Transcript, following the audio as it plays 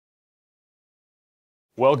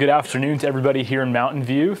Well, good afternoon to everybody here in Mountain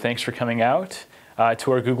View. Thanks for coming out.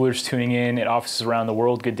 To our Googlers tuning in at offices around the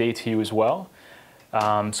world, good day to you as well.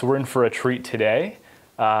 So we're in for a treat today.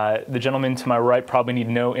 The gentleman to my right probably need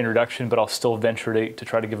no introduction, but I'll still venture to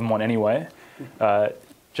try to give him one anyway.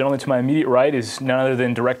 Gentleman to my immediate right is none other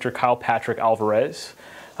than director Kyle Patrick Alvarez.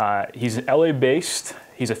 He's LA-based.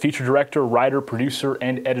 He's a feature director, writer, producer,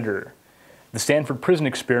 and editor. The Stanford Prison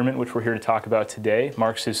Experiment, which we're here to talk about today,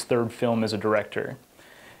 marks his third film as a director.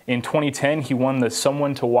 In 2010, he won the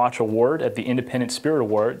Someone to Watch Award at the Independent Spirit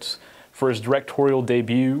Awards for his directorial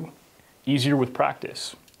debut, Easier with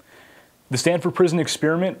Practice. The Stanford Prison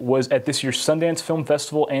Experiment was at this year's Sundance Film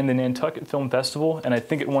Festival and the Nantucket Film Festival, and I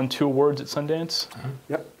think it won 2 awards at Sundance.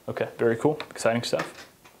 Yep. Okay, very cool, exciting stuff.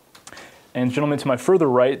 And gentleman to my further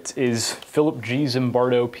right is Philip G.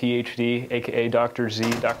 Zimbardo, PhD, aka Dr. Z,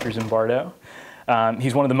 Dr. Zimbardo.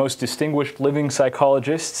 He's one of the most distinguished living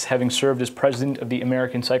psychologists, having served as president of the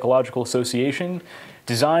American Psychological Association,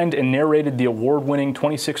 designed and narrated the award-winning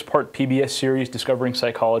 26-part PBS series Discovering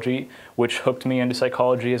Psychology, which hooked me into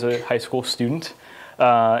psychology as a high school student,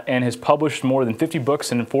 and has published more than 50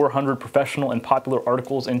 books and 400 professional and popular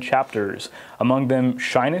articles and chapters, among them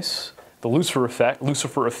Shyness, The Lucifer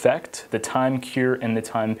Effect, The Time Cure, and The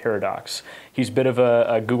Time Paradox. He's a bit of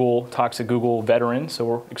a toxic Google veteran, so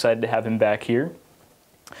we're excited to have him back here.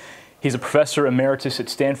 He's a professor emeritus at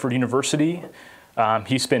Stanford University.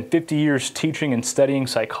 He spent 50 years teaching and studying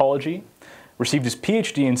psychology, received his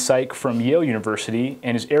PhD in psych from Yale University,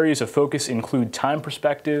 and his areas of focus include time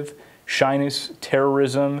perspective, shyness,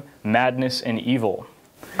 terrorism, madness, and evil.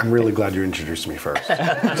 I'm really glad you introduced me first.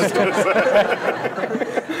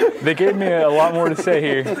 They gave me a lot more to say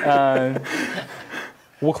here.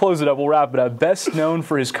 We'll close it up, we'll wrap it up. Best known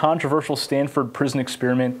for his controversial Stanford Prison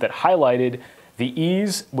Experiment that highlighted the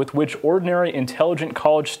ease with which ordinary, intelligent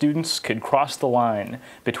college students could cross the line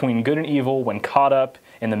between good and evil when caught up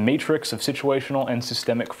in the matrix of situational and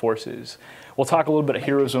systemic forces. We'll talk a little bit of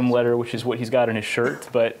heroism later, which is what he's got in his shirt,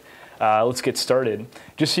 but let's get started.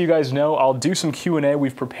 Just so you guys know, I'll do some Q&A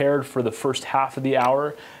we've prepared for the first half of the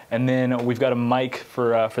hour, and then we've got a mic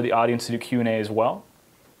for the audience to do Q&A as well.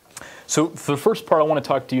 So for the first part, I want to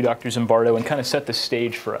talk to you, Dr. Zimbardo, and kind of set the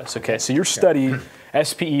stage for us. Okay, so your study,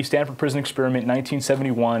 SPE, Stanford Prison Experiment,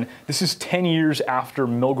 1971. This is 10 years after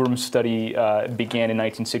Milgram's study began in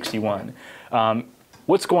 1961.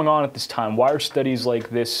 What's going on at this time? Why are studies like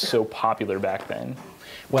this so popular back then?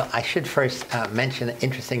 Well, I should first mention an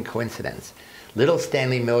interesting coincidence. Little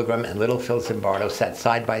Stanley Milgram and little Phil Zimbardo sat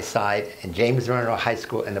side by side in James Monroe High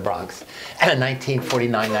School in the Bronx in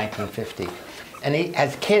 1949, 1950. And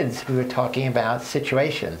as kids, we were talking about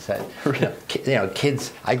situations that,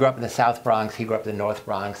 kids. I grew up in the South Bronx. He grew up in the North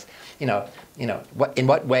Bronx. In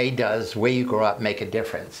what way does where you grow up make a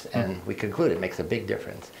difference? And we concluded it makes a big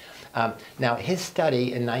difference. Now, his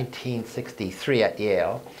study in 1963 at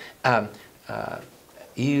Yale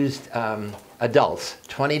used adults,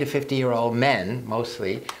 20 to 50-year-old men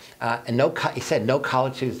mostly, and he said no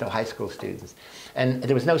college students, no high school students. And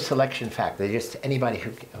there was no selection factor, just anybody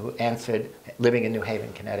who answered living in New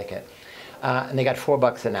Haven, Connecticut. And they got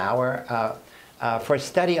 $4 an hour for a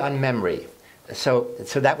study on memory. So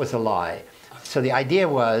that was a lie. So the idea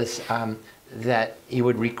was that you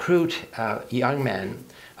would recruit young men,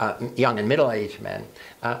 young and middle-aged men,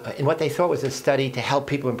 in what they thought was a study to help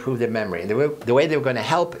people improve their memory. And the way they were going to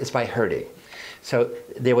help is by hurting. So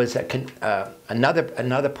there was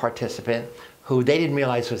another participant who they didn't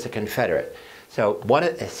realize was a Confederate. So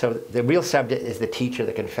the real subject is the teacher,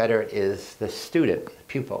 the Confederate is the student, the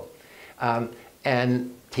pupil.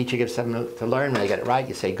 And teacher gives something to learn. When they get it right,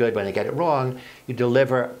 you say good. When they get it wrong, you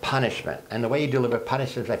deliver punishment. And the way you deliver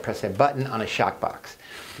punishment is by pressing a button on a shock box.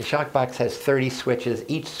 The shock box has 30 switches.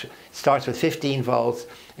 Each starts with 15 volts,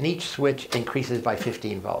 and each switch increases by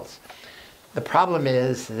 15 volts. The problem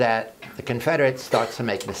is that the Confederate starts to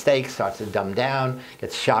make mistakes, starts to dumb down,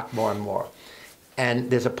 gets shocked more and more.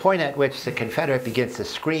 And there's a point at which the Confederate begins to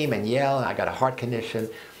scream and yell, I got a heart condition,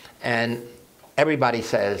 and everybody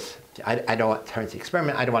says, I don't want to turn to the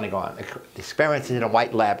experiment, I don't want to go on. The experiment's in a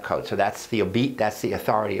white lab coat, so that's the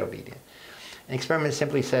authority obedient. An experiment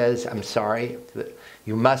simply says, I'm sorry,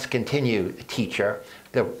 you must continue, teacher.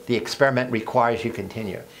 The experiment requires you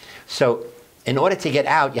continue. So in order to get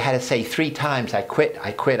out, you had to say 3 times, I quit,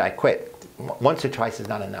 I quit, I quit. Once or twice is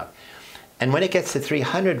not enough. And when it gets to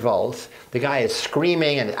 300 volts, the guy is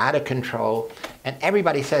screaming and out of control, and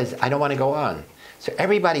everybody says, I don't want to go on. So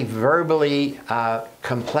everybody verbally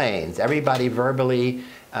complains. Everybody verbally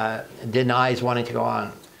denies wanting to go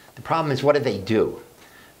on. The problem is, what do?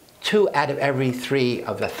 2 out of every 3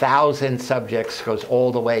 of the 1,000 subjects goes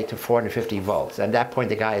all the way to 450 volts. At that point,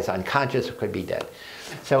 the guy is unconscious or could be dead.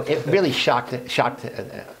 So it really shocked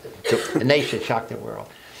the nation, shocked the world.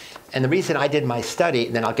 And the reason I did my study,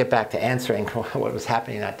 and then I'll get back to answering what was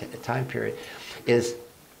happening in that time period, is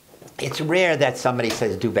it's rare that somebody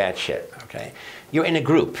says do bad shit, okay? You're in a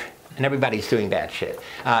group, and everybody's doing bad shit.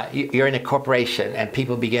 You're in a corporation, and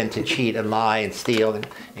people begin to cheat and lie and steal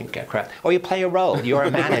and get crap. Or you play a role. You're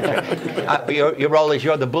a manager. Your role is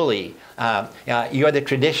you're the bully. You're the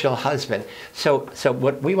traditional husband. So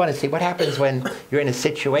what we want to see, what happens when you're in a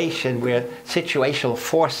situation where situational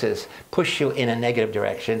forces push you in a negative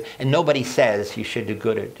direction, and nobody says you should do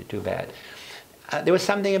good or do bad. There was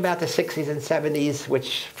something about the 60s and 70s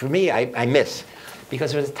which, for me, I miss.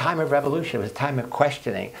 Because it was a time of revolution, it was a time of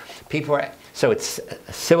questioning. So it's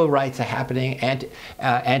civil rights are happening,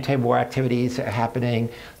 anti-war activities are happening,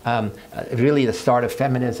 really the start of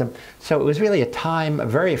feminism. So it was really a time,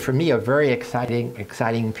 for me, a very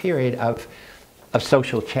exciting period of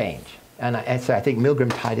social change. And so I think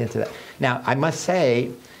Milgram tied into that. Now, I must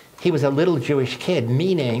say, he was a little Jewish kid,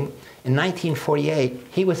 meaning in 1948,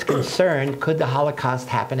 he was concerned, could the Holocaust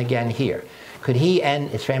happen again here? Could he and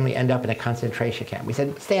his family end up in a concentration camp? We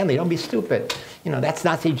said, Stanley, don't be stupid. You know, that's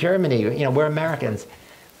Nazi Germany. You know, we're Americans.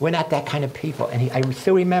 We're not that kind of people. And I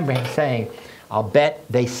still remember him saying, I'll bet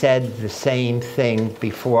they said the same thing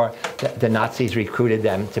before the Nazis recruited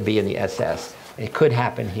them to be in the SS. It could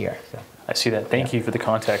happen here. So. I see that. Thank you for the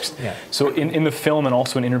context. Yeah. So in the film and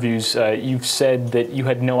also in interviews, you've said that you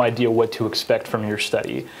had no idea what to expect from your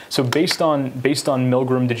study. So based on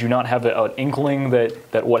Milgram, did you not have an inkling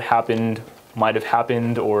that what happened might have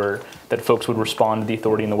happened, or that folks would respond to the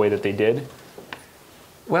authority in the way that they did?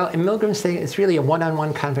 Well, in Milgram's thing, it's really a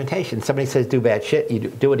one-on-one confrontation. Somebody says, do bad shit, you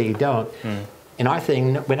do it or you don't. In our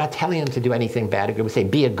thing, we're not telling them to do anything bad. We say,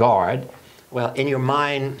 be a guard. Well, in your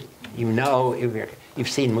mind, you know, you've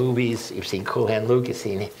seen movies, you've seen Cool Hand Luke, you've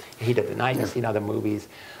seen Heat of the Night, you've seen other movies,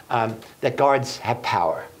 that guards have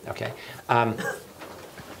power, okay?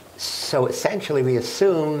 So essentially, we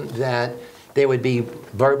assume that there would be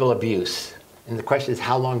verbal abuse. And the question is,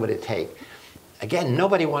 how long would it take? Again,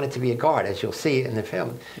 nobody wanted to be a guard, as you'll see in the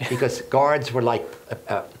film, because guards were like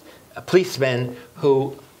policemen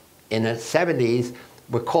who, in the 70s,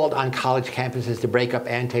 were called on college campuses to break up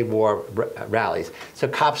anti-war rallies. So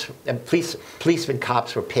policemen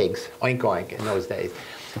cops were pigs, oink oink, in those days.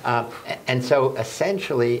 And so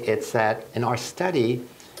essentially, it's that in our study,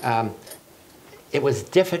 it was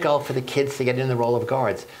difficult for the kids to get in the role of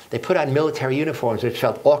guards. They put on military uniforms, which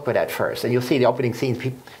felt awkward at first. And you'll see the opening scenes,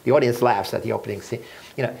 the audience laughs at the opening scene.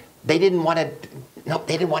 You know, they didn't want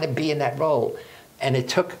to be in that role. And it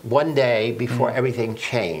took one day before everything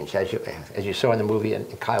changed, as you saw in the movie,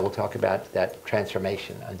 and Kyle will talk about that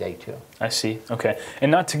transformation on day 2. I see. Okay.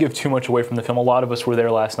 And not to give too much away from the film, a lot of us were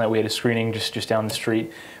there last night. We had a screening just down the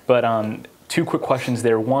street. But 2 quick questions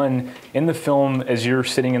there. One, in the film, as you're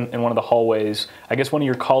sitting in one of the hallways, I guess one of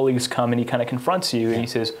your colleagues come and he kind of confronts you and he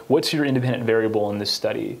says, what's your independent variable in this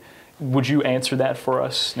study? Would you answer that for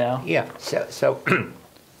us now? Yeah. So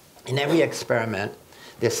in every experiment,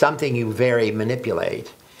 there's something you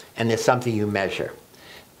manipulate, and there's something you measure.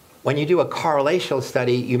 When you do a correlational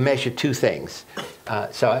study, you measure 2 things.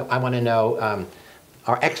 So I want to know,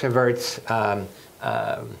 are extroverts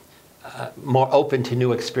more open to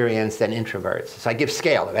new experience than introverts? So I give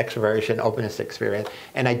scale of extroversion, openness to experience,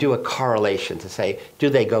 and I do a correlation to say,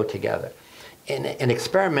 do they go together? In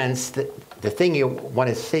experiments, the thing you want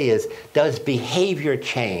to see is, does behavior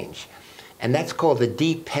change? And that's called the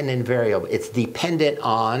dependent variable. It's dependent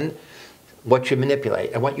on what you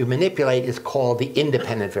manipulate. And what you manipulate is called the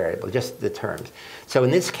independent variable, just the terms. So in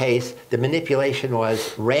this case, the manipulation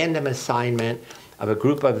was random assignment of a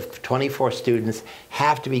group of 24 students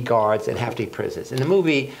have to be guards and have to be prisoners. In the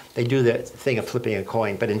movie, they do the thing of flipping a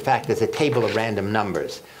coin, but in fact, there's a table of random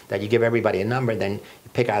numbers that you give everybody a number, then you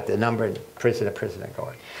pick out the number, and prisoner,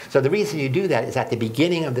 guard. So the reason you do that is at the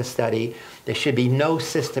beginning of the study, there should be no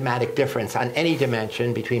systematic difference on any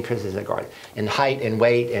dimension between prisoners and guards, in height and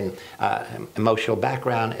weight and emotional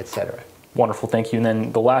background, etc. Wonderful, thank you. And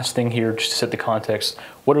then the last thing here, just to set the context,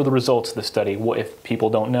 what are the results of the study? What, if people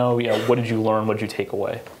don't know, what did you learn? What did you take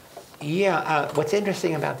away? Yeah, what's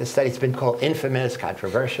interesting about this study, it's been called infamous,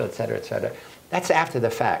 controversial, et cetera, et cetera. That's after the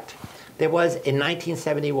fact. There was, in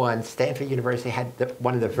 1971, Stanford University had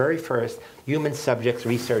one of the very first human subjects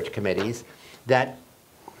research committees that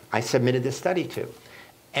I submitted this study to.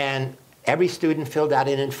 And every student filled out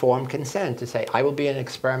an informed consent to say, I will be in an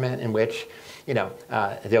experiment in which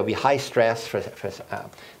there'll be high stress,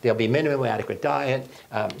 there'll be minimally adequate diet,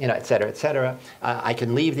 et cetera, et cetera. I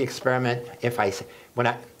can leave the experiment if I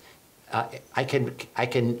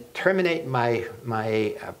can terminate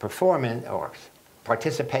my performance or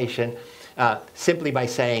participation simply by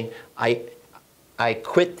saying I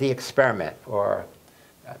quit the experiment or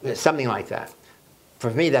something like that. For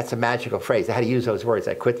me, that's a magical phrase. I had to use those words.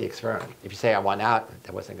 I quit the experiment. If you say I want out,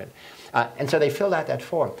 that wasn't good. And so they filled out that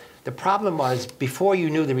form. The problem was, before you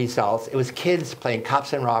knew the results, it was kids playing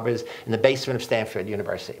cops and robbers in the basement of Stanford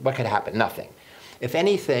University. What could happen? Nothing. If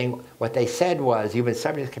anything, what they said was, Human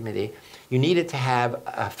Subject Committee, you needed to have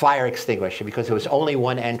a fire extinguisher because there was only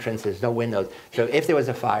one entrance, there's no windows. So if there was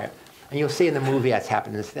a fire, and you'll see in the movie that's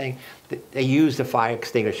happened in this thing, they used the fire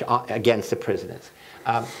extinguisher against the prisoners.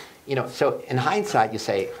 So in hindsight, you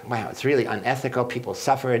say, wow, it's really unethical. People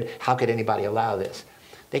suffered. How could anybody allow this?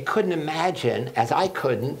 They couldn't imagine, as I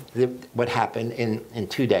couldn't, what happened in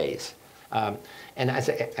 2 days. And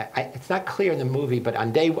it's not clear in the movie, but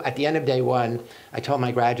at the end of day one, I told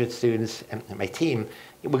my graduate students and my team,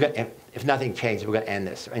 if nothing changes, we're going to end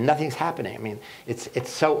this. And nothing's happening. I mean, it's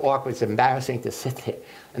so awkward. It's embarrassing to sit there.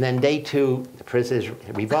 And then day two, the prisoners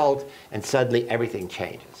revolt, and suddenly everything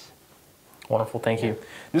changes. Wonderful, thank you.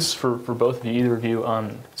 This is for both of you, either of you.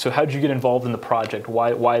 So how did you get involved in the project?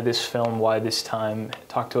 Why this film? Why this time?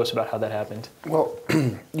 Talk to us about how that happened. Well,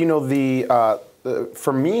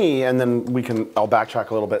 for me, and then I'll backtrack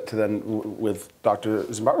a little bit to then with Dr.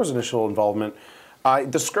 Zimbardo's initial involvement.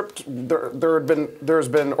 The script, there's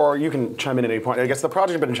been, or you can chime in at any point. I guess the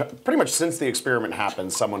project has been pretty much since the experiment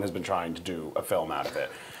happened. Someone has been trying to do a film out of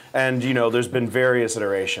it, and there's been various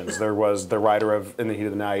iterations. There was the writer of In the Heat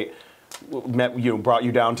of the Night. Brought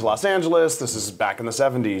you down to Los Angeles. This is back in the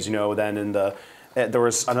 70s, then there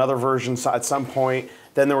was another version at some point.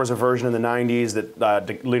 Then there was a version in the 90s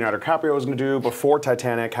that Leonardo DiCaprio was going to do before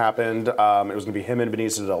Titanic happened. It was going to be him and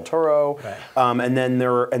Benicio del Toro. Right. And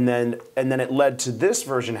then it led to this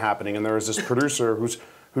version happening, and there was this producer who's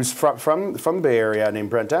from the Bay Area named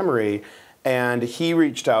Brent Emery, and he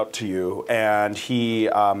reached out to you, and he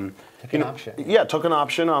took an option. Yeah, took an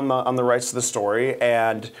option on the rights to the story,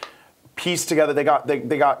 and pieced together. They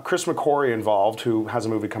got Chris McQuarrie involved, who has a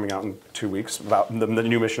movie coming out in 2 weeks about the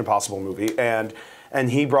new Mission Impossible movie, and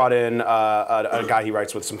he brought in a guy he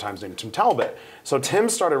writes with sometimes named Tim Talbot. So Tim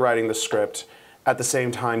started writing the script at the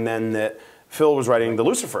same time then that Phil was writing The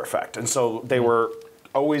Lucifer Effect, and so they were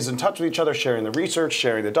always in touch with each other, sharing the research,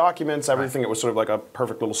 sharing the documents, everything. It was sort of like a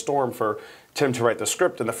perfect little storm for Tim to write the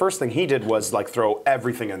script, and the first thing he did was throw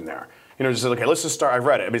everything in there. Just okay, let's just start. I've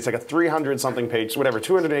read it. I mean, it's like a 300-something page,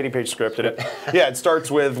 280-page script. And it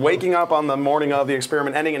starts with waking up on the morning of the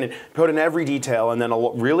experiment ending, and it put in every detail. And then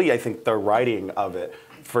really, I think the writing of it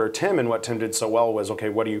for Tim, and what Tim did so well was, okay,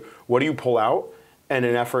 what do you pull out? And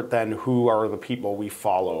in effort, then who are the people we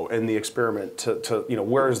follow in the experiment to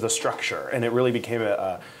where is the structure? And it really became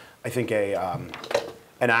an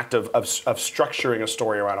act of structuring a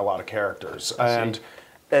story around a lot of characters.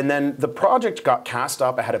 And then the project got cast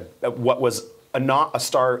up. It had what was not a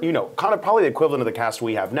star, kind of probably the equivalent of the cast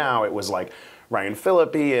we have now. It was like Ryan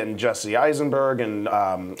Phillippe and Jesse Eisenberg and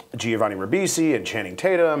Giovanni Ribisi and Channing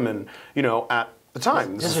Tatum, and at the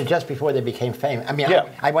time. This was just before they became famous. I mean, yeah.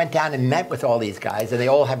 I went down and met with all these guys, and they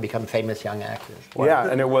all have become famous young actors. Wow.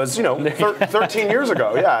 Yeah, and it was 13 years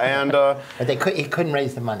ago. Yeah, and but he couldn't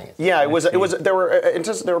raise the money. Yeah, it was. They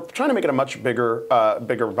were trying to make it a much bigger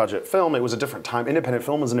budget film. It was a different time. Independent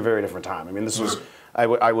film was in a very different time. I mean, this was.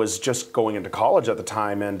 I was just going into college at the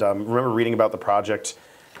time, and remember reading about the project,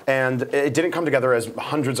 and it didn't come together as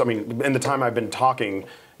hundreds. I mean, in the time I've been talking.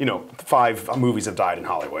 5 movies have died in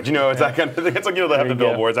Hollywood. It's that kind of thing. It's like, they have the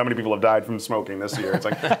billboards. How many people have died from smoking this year? It's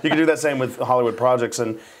like, you can do that same with Hollywood projects.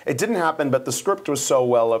 And it didn't happen, but the script was so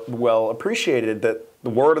well appreciated that the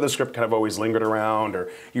word of the script kind of always lingered around, or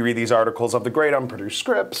you read these articles of the great unproduced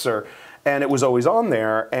scripts, and it was always on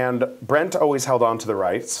there. And Brent always held on to the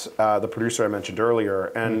rights, the producer I mentioned earlier.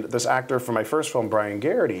 And this actor from my first film, Brian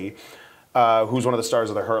Garrity, who's one of the stars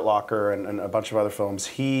of The Hurt Locker and a bunch of other films,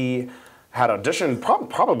 he had auditioned,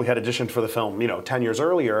 probably had auditioned for the film, 10 years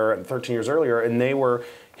earlier and 13 years earlier, and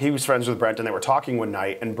he was friends with Brent, and they were talking one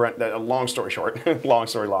night, and Brent, long story short, long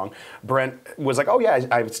story long, Brent was like, oh yeah,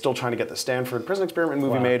 I'm still trying to get the Stanford Prison Experiment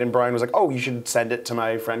movie made, and Brian was like, oh, you should send it to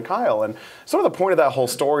my friend Kyle. And sort of the point of that whole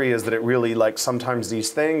story is that it really, sometimes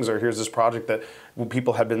these things, or here's this project that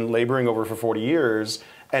people had been laboring over for 40 years,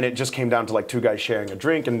 and it just came down to 2 guys sharing a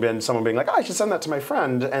drink, and then someone being like, oh, I should send that to my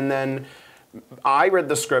friend, and then I read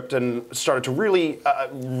the script and started to really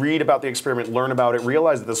read about the experiment, learn about it,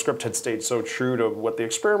 realize that the script had stayed so true to what the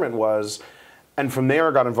experiment was, And from there,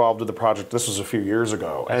 I got involved with the project. This was a few years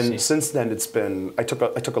ago, and since then, it's been. I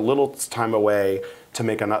took a little time away to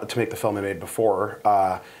make the film I made before,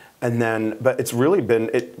 and then. But it's really been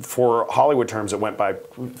for Hollywood terms. It went by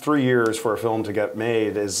 3 years for a film to get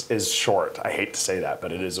made is short. I hate to say that,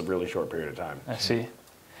 but it is a really short period of time. I see.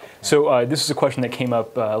 So this is a question that came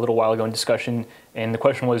up a little while ago in discussion, and the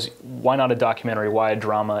question was, why not a documentary? Why a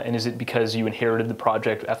drama? And is it because you inherited the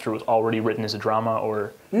project after it was already written as a drama,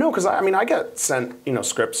 or? No, because I get sent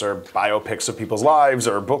scripts or biopics of people's lives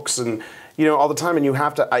or books and all the time, and you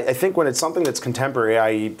have to. I think when it's something that's contemporary,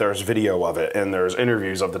 i.e., there's video of it and there's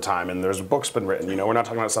interviews of the time and there's books been written. We're not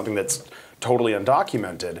talking about something that's totally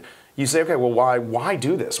undocumented. You say, okay, well, why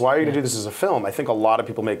do this? Why are you going to do this as a film? I think a lot of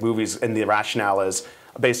people make movies, and the rationale is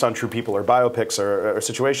based on true people or biopics or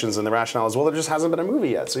situations, and the rationale is, well, there just hasn't been a movie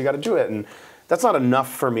yet, so you got to do it. And that's not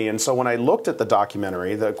enough for me. And so when I looked at the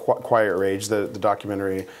documentary, the Quiet Rage, the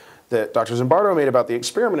documentary that Dr. Zimbardo made about the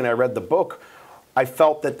experiment, and I read the book, I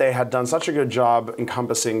felt that they had done such a good job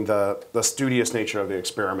encompassing the studious nature of the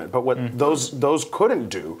experiment. But what those couldn't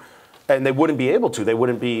do, and they wouldn't be able to, they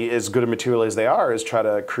wouldn't be as good a material as they are, is try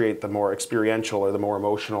to create the more experiential or the more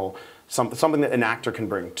emotional, something that an actor can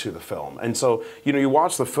bring to the film. And so, you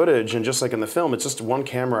watch the footage, and just like in the film, it's just one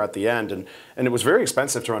camera at the end, and it was very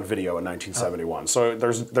expensive to run video in 1971. So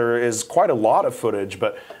there is quite a lot of footage,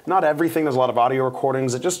 but not everything. There's a lot of audio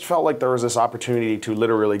recordings. It just felt like there was this opportunity to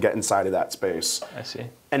literally get inside of that space. I see.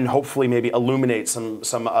 And hopefully maybe illuminate some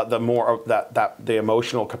the more of the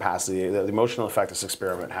emotional capacity, the emotional effect this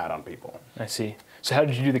experiment had on people. I see. So how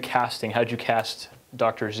did you do the casting? How did you cast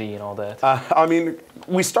Dr. Z and all that?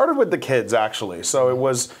 We started with the kids, actually. So it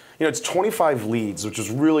was, it's 25 leads, which is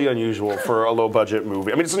really unusual for a low-budget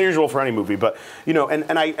movie. It's unusual for any movie, but,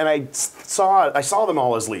 I saw them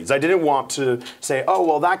all as leads. I didn't want to say, oh,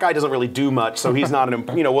 well, that guy doesn't really do much, so he's not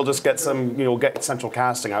we'll just get get central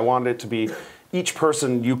casting. I wanted it to be each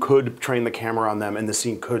person, you could train the camera on them, and the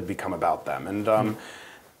scene could become about them. And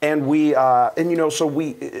it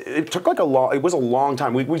took it was a long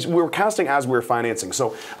time. We were casting as we were financing.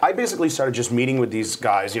 So I basically started just meeting with these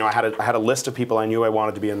guys. I had a list of people I knew I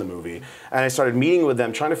wanted to be in the movie. And I started meeting with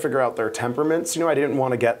them, trying to figure out their temperaments. I didn't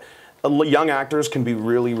want to get, young actors can be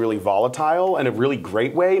really, really volatile in a really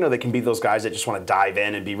great way. They can be those guys that just want to dive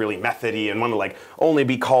in and be really methody and want to only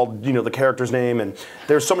be called, the character's name. And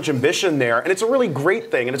there's so much ambition there. And it's a really great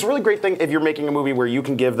thing. And it's a really great thing if you're making a movie where you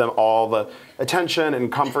can give them all the attention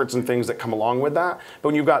and comforts and things that come along with that. But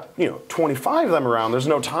when you've got 25 of them around, there's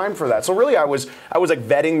no time for that. So really, I was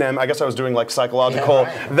vetting them. I guess I was doing psychological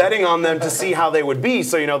vetting on them to see how they would be.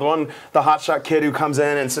 So the hotshot kid who comes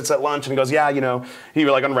in and sits at lunch and goes, he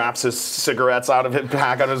unwraps his cigarettes out of his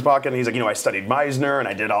pack out of his pocket, and he's like, I studied Meisner and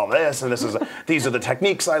I did all this, and these are the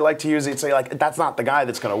techniques I like to use. He'd say that's not the guy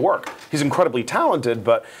that's going to work. He's incredibly talented,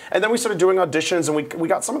 and then we started doing auditions, and we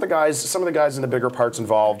got some of the guys in the bigger parts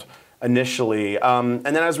involved initially, and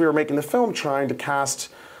then as we were making the film, trying to cast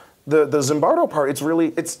the Zimbardo part,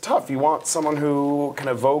 it's tough. You want someone who can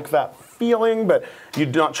evoke that feeling, but you're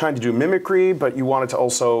not trying to do mimicry, but you wanted to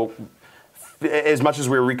also, as much as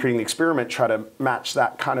we were recreating the experiment, try to match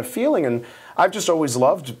that kind of feeling. And I've just always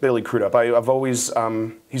loved Billy Crudup.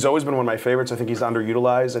 He's always been one of my favorites. I think he's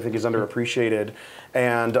underutilized. I think he's underappreciated,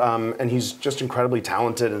 and he's just incredibly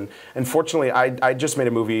talented. And fortunately, I just made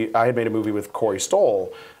a movie. I had made a movie with Corey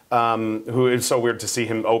Stoll, who is so weird to see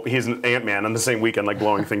him. He's an Ant-Man on the same weekend,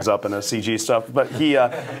 blowing things up and CG stuff. But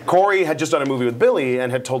Corey had just done a movie with Billy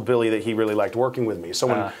and had told Billy that he really liked working with me. So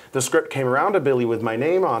when the script came around to Billy with my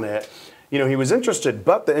name on it, he was interested.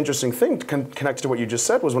 But the interesting thing, connected to what you just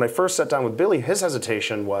said, was when I first sat down with Billy, his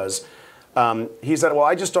hesitation was, he said, well,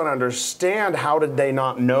 I just don't understand, how did they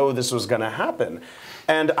not know this was going to happen?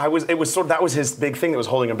 And that was his big thing that was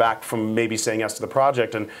holding him back from maybe saying yes to the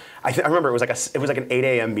project. And I remember it was like an 8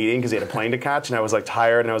 a.m. meeting because he had a plane to catch, and I was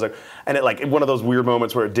tired, and I was one of those weird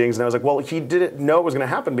moments where it dings, and I was like, well, he didn't know it was going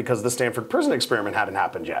to happen because the Stanford Prison Experiment hadn't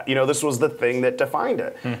happened yet. This was the thing that defined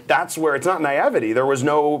it. That's where it's not naivety. There was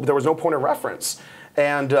no point of reference.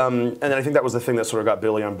 And then I think that was the thing that sort of got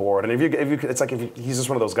Billy on board. And he's just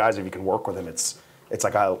one of those guys. If you can work with him, it's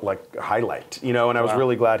like a highlight. And I was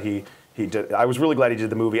really glad he did. I was really glad he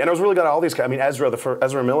did the movie, and I was really glad all these guys.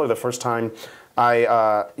 Ezra Miller. The first time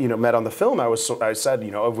I met on the film, I said,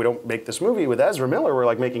 if we don't make this movie with Ezra Miller,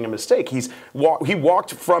 we're making a mistake. He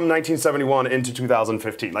walked from 1971 into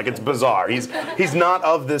 2015. It's bizarre. He's not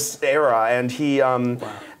of this era, and he.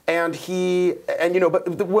 And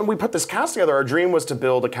but when we put this cast together, our dream was to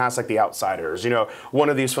build a cast like The Outsiders. One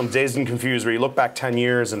of these films, Dazed and Confused, where you look back 10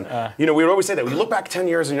 years and, we would always say that. We look back 10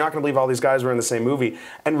 years and you're not going to believe all these guys were in the same movie.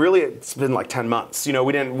 And really, it's been like 10 months.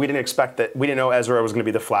 We didn't expect that. We didn't know Ezra was going to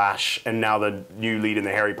be the Flash, and now the new lead in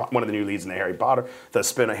one of the new leads in the Harry Potter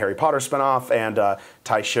spinoff, and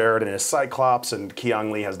Ty Sheridan is Cyclops, and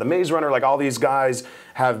Keong Lee has the Maze Runner. Like, all these guys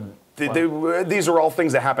have. These are all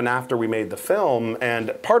things that happened after we made the film,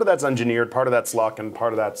 and part of that's engineered, part of that's luck, and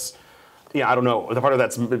part of that's, I don't know, part of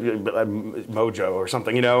that's mojo or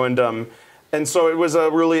something, and so it was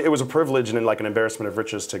a privilege and like an embarrassment of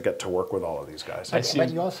riches to get to work with all of these guys. But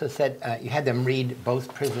you also said you had them read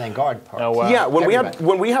both prison and guard parts. Oh, wow. Yeah,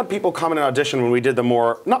 when we had people come in and audition, when we did the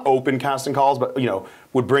more, not open casting calls, but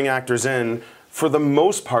would bring actors in. For the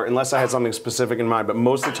most part, unless I had something specific in mind, but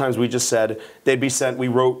most of the times we just said they'd be sent, we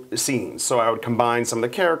wrote scenes. So I would combine some of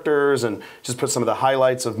the characters and just put some of the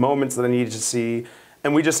highlights of moments that I needed to see.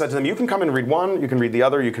 And we just said to them, you can come in and read one, you can read the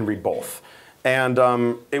other, you can read both. And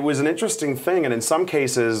it was an interesting thing, and in some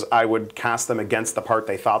cases I would cast them against the part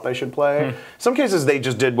they thought they should play. Some cases they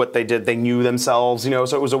just did what they did, they knew themselves,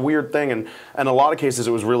 so it was a weird thing. And in a lot of cases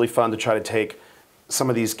it was really fun to try to take some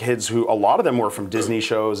of these kids who, a lot of them were from Disney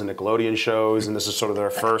shows and Nickelodeon shows, and this is sort of their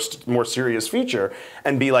first more serious feature,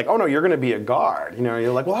 and be like, oh no, you're going to be a guard.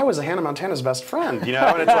 You're like, well, I was Hannah Montana's best friend, and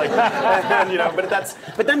it's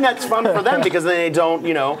like, but then that's fun for them because they don't,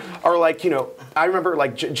 are like, I remember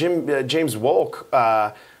like James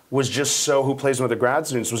Wolk was just who plays one of the grad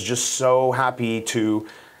students, was just so happy to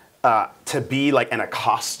be like in a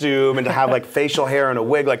costume and to have like facial hair and a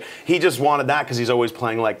wig. Like, he just wanted that because he's always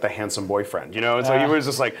playing like the handsome boyfriend, and so he was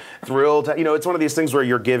just like thrilled to, it's one of these things where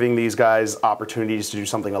you're giving these guys opportunities to do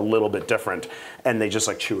something a little bit different, and they just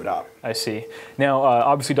like chew it up. I see. Now,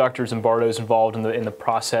 obviously Dr. Zimbardo is involved in the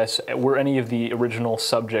process. Were any of the original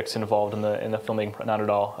subjects involved in the filming? Not at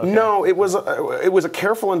all? Okay. No, it was a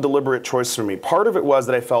careful and deliberate choice for me. Part of it was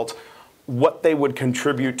that I felt what they would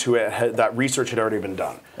contribute to it, that research had already been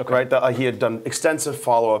done. Okay. Right? He had done extensive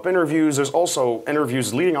follow-up interviews. There's also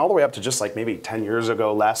interviews leading all the way up to just like maybe 10 years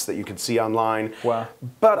ago, less, that you could see online. Wow.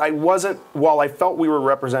 But I wasn't, while I felt we were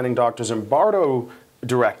representing Dr. Zimbardo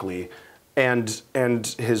directly, and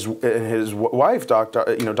his wife, Dr.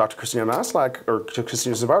 Christina Maslach, or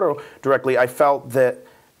Christina Zimbardo directly, I felt that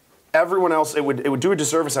everyone else, it would do a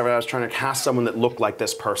disservice if I was trying to cast someone that looked like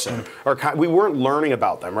this person. Or we weren't learning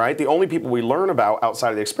about them, right? The only people we learn about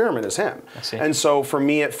outside of the experiment is him. I see. And so for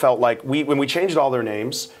me, it felt like when we changed all their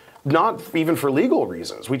names, not even for legal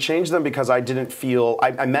reasons. We changed them because I didn't feel,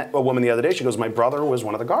 I met a woman the other day, she goes, my brother was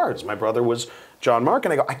one of the guards. My brother was John Mark,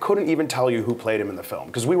 and I go, I couldn't even tell you who played him in the film.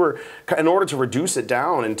 Because we were, in order to reduce it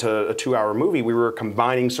down into a 2-hour movie, we were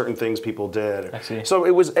combining certain things people did. I see. So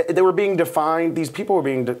it was, they were being defined,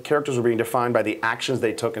 characters were being defined by the actions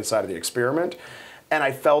they took inside of the experiment. And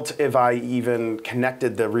I felt if I even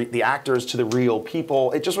connected the actors to the real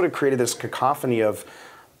people, it just would have created this cacophony of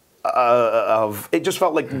it just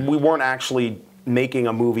felt like we weren't actually making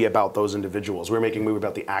a movie about those individuals. We were making a movie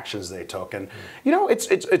about the actions they took. And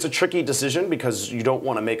it's a tricky decision because you don't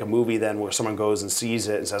want to make a movie then where someone goes and sees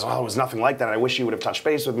it and says, oh, it was nothing like that. I wish you would have touched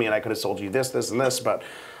base with me and I could have told you this, this, and this. But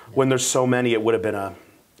when there's so many, it would have been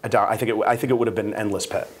I think it would have been an endless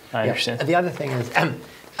pit. I understand. The other thing is,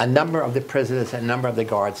 a number of the prisoners and a number of the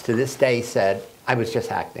guards to this day said, I was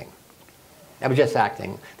just acting. I was just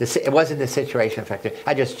acting. It wasn't the situation factor.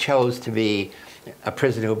 I just chose to be a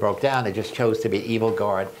prisoner who broke down. I just chose to be an evil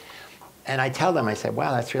guard. And I tell them, I say,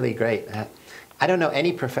 wow, that's really great. I don't know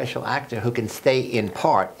any professional actor who can stay in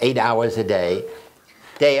part 8 hours a day,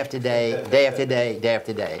 day after day, day after day, day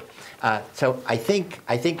after day. So I think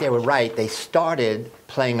they were right. They started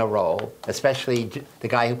playing a role, especially the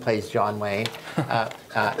guy who plays John Wayne.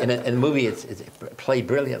 In the movie, it's played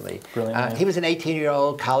brilliantly. He was an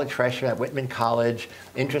 18-year-old college freshman at Whitman College,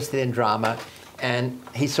 interested in drama, and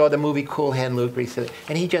he saw the movie Cool Hand Luke,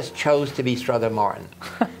 and he just chose to be Strother Martin.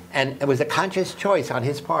 And it was a conscious choice on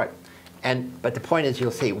his part. But the point is,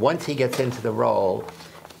 you'll see, once he gets into the role,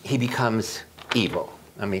 he becomes evil.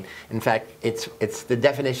 I mean, in fact, it's the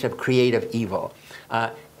definition of creative evil.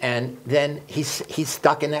 And then he's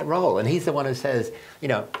stuck in that role. And he's the one who says,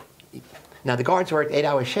 now the guards worked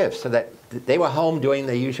 8-hour shifts so that they were home doing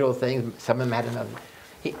the usual things. Some of them had another.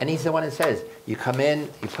 And he's the one who says, you come in,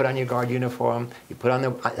 you put on your guard uniform, you put on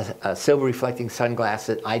the silver reflecting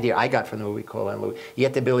sunglasses, idea I got from the movie Cool Hand Luke. You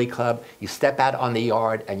get the billy club, you step out on the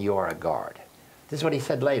yard, and you are a guard. This is what he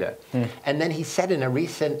said later. And then he said in a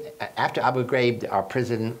recent, after Abu Ghraib, our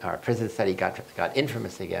prison study got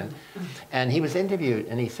infamous again, and he was interviewed,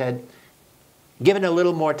 and he said, given a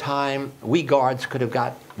little more time, we guards could have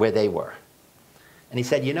got where they were. And he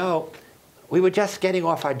said, you know, we were just getting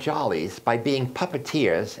off our jollies by being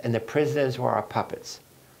puppeteers, and the prisoners were our puppets.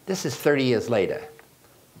 This is 30 years later.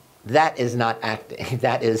 That is not acting.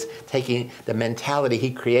 That is taking the mentality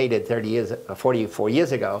he created 44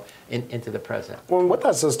 years ago into the present. Well, what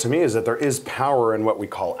that says to me is that there is power in what we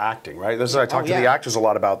call acting, right? This is I talked to the actors a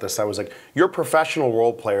lot about this. I was like, you're professional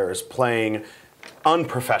role players playing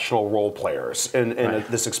unprofessional role players in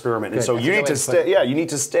this experiment. And so you need to stay, you need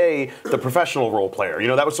to stay the professional role player. You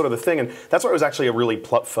know, that was sort of the thing. And that's why it was actually a really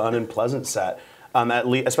fun and pleasant set.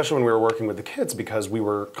 Especially when we were working with the kids, because they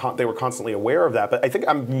were constantly aware of that. But I think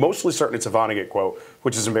I'm mostly certain it's a Vonnegut quote,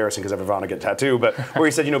 which is embarrassing because I have a Vonnegut tattoo, but where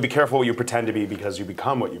he said, you know, be careful what you pretend to be because you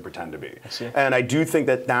become what you pretend to be. And I do think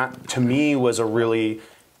that to me was a really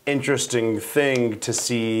interesting thing to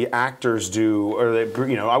see actors do, or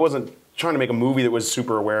you know, I wasn't trying to make a movie that was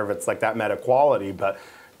super aware of its like that meta quality, but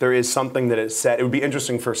there is something that it said. It would be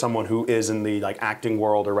interesting for someone who is in the like acting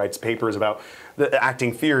world or writes papers about the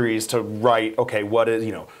acting theories to write, okay, what is,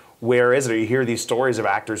 you know, where is it? Or you hear these stories of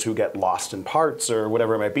actors who get lost in parts or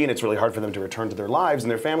whatever it might be, and it's really hard for them to return to their lives and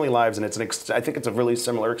their family lives, and I think it's a really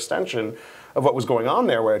similar extension of what was going on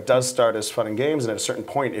there, where it does start as fun and games, and at a certain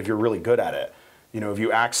point, if you're really good at it, you know, if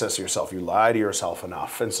you access yourself, you lie to yourself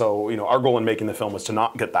enough. And so, you know, our goal in making the film was to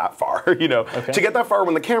not get that far, you know, to get that far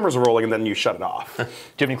when the cameras are rolling and then you shut it off. Do you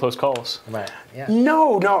have any close calls? Right. Yeah.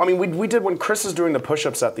 No. I mean, we did when Chris is doing the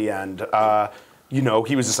push-ups at the end. You know,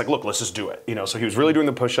 he was just like, look, let's just do it. You know, so he was really doing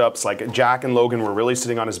the push-ups. Like Jack and Logan were really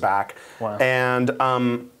sitting on his back. Wow.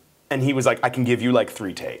 And he was like, I can give you like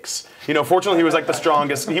 3 takes. You know, fortunately he was like the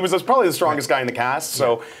strongest, he was probably the strongest guy in the cast,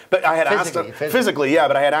 so, but I had physically, yeah,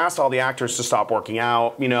 but I had asked all the actors to stop working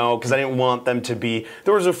out, you know, because I didn't want them to be,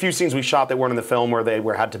 there was a few scenes we shot that weren't in the film where they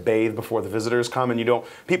had to bathe before the visitors come, and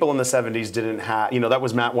people in the 70s didn't have, you know, that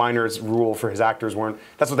was Matt Weiner's rule for his actors weren't,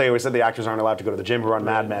 that's what they always said, the actors aren't allowed to go to the gym who are on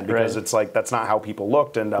Mad Men, because it's like, that's not how people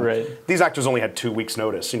looked, and these actors only had 2 weeks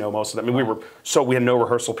notice, you know, most of them, I mean, we had no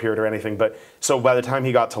rehearsal period or anything, but, so by the time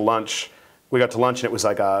he got to lunch, we got to lunch and it was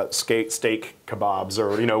like a steak kebabs,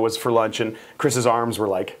 or you know, it was for lunch, and Chris's arms were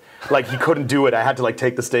like he couldn't do it. I had to like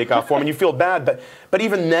take the steak off for him, and you feel bad, but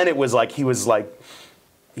even then it was like he was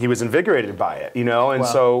invigorated by it, you know, and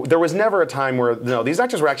so there was never a time where these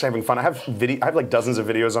actors were actually having fun. I have like dozens of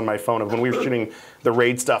videos on my phone of when we were shooting the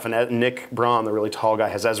raid stuff, and Nick Braun, the really tall guy,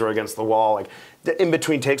 has Ezra against the wall, like in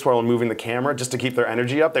between takes while moving the camera just to keep their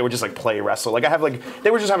energy up. They would just like play wrestle. Like they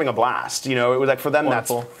were just having a blast, you know. It was like for them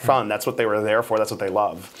that's fun. That's what they were there for. That's what they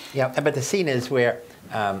love. Yeah, but the scene is where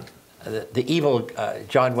the evil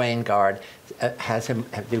John Wayne guard has him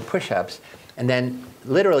do push-ups, and then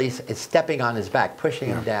literally is stepping on his back, pushing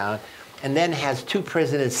him down, and then has 2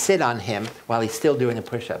 prisoners sit on him while he's still doing the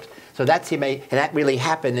push-ups. So and that really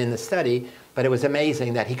happened in the study, but it was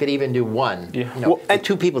amazing that he could even do one. Yeah. You know, and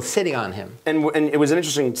 2 people sitting on him. And it was an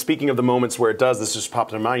interesting, speaking of the moments where it does, this just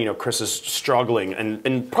popped in my mind, you know, Chris is struggling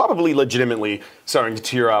and probably legitimately starting to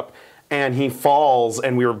tear up. And he falls,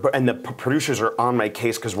 and the producers are on my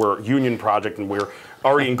case because we're a union project and we're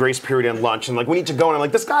already in grace period and lunch, and like we need to go. And I'm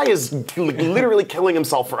like, this guy is literally killing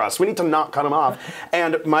himself for us. We need to not cut him off.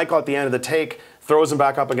 And Michael at the end of the take throws him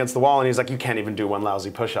back up against the wall, and he's like, you can't even do one lousy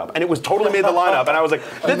push-up. And it was totally made the lineup, and I was like,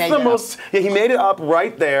 that's the most, he made it up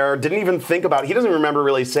right there, didn't even think about it. He doesn't remember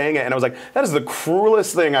really saying it, and I was like, that is the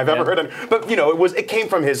cruelest thing I've ever heard. But you know, it came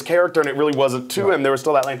from his character, and it really wasn't to him. There was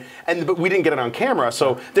still that line, but we didn't get it on camera,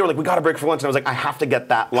 so they were like, we got to break for lunch, and I was like, I have to get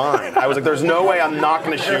that line. I was like, there's no way I'm not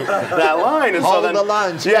going to shoot that line. And so then, the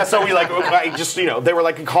lunch. Yeah, so we they were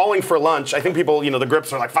like calling for lunch. I think people, you know, the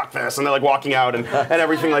grips are like, fuck this, and they're like walking out and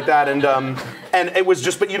everything like that, and it was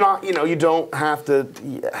just, but you don't have to.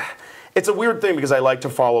 Yeah. It's a weird thing because I like to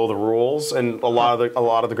follow the rules, and a lot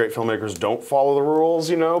of the great filmmakers don't follow the rules,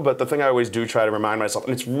 you know. But the thing I always do try to remind myself,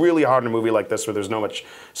 and it's really hard in a movie like this where there's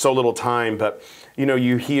so little time, but. You know,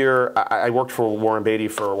 you hear, I worked for Warren Beatty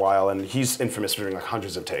for a while, and he's infamous for doing like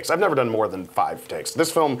hundreds of takes. I've never done more than 5 takes.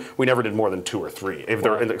 This film, we never did more than 2 or 3,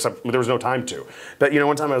 except there was no time to. But, you know,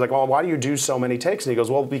 one time I was like, well, why do you do so many takes? And he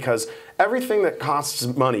goes, well, because everything that costs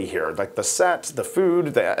money here, like the set, the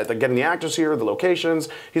food, getting the actors here, the locations,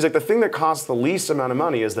 he's like, the thing that costs the least amount of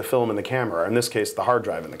money is the film and the camera, in this case, the hard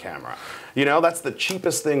drive and the camera. You know, that's the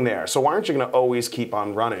cheapest thing there. So why aren't you going to always keep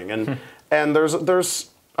on running? And there's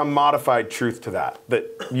a modified truth to that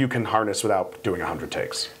you can harness without doing 100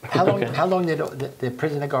 takes. How long did the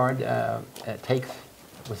prisoner guard take?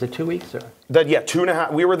 Was it 2 weeks or? Yeah,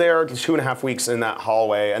 2.5. We were there 2.5 weeks in that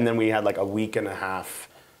hallway, and then we had like a week and a half,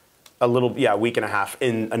 a week and a half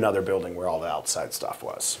in another building where all the outside stuff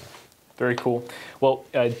was. Very cool. Well,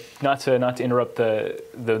 not to interrupt the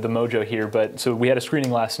mojo here, but so we had a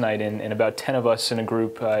screening last night, and about 10 of us in a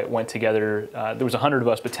group went together. There was 100 of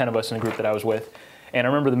us, but 10 of us in a group that I was with. And I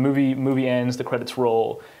remember the movie ends, the credits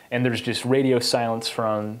roll, and there's just radio silence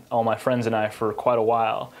from all my friends and I for quite a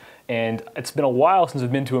while. And it's been a while since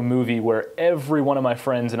I've been to a movie where every one of my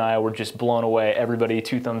friends and I were just blown away. Everybody,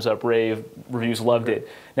 2 thumbs up, rave, reviews, loved it.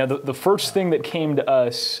 Now, the first thing that came to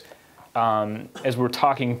us as we were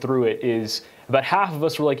talking through it is about half of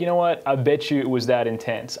us were like, you know what, I bet you it was that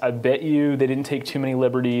intense. I bet you they didn't take too many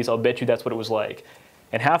liberties. I'll bet you that's what it was like.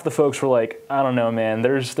 And half the folks were like, I don't know, man,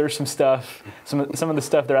 there's some stuff, some of the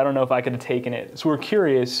stuff there, I don't know if I could have taken it. So we're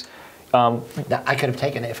curious. Now, I could have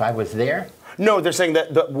taken it if I was there? No, they're saying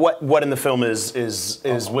that what in the film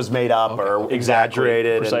was made up or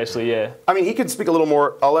exaggerated. Precisely, yeah. I mean, he could speak a little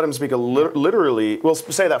more. I'll let him speak literally. Well,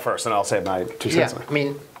 say that first, and I'll say my 2 cents. Yeah, I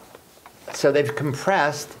mean, so they've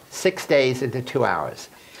compressed 6 days into 2 hours.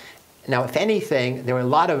 Now, if anything, there were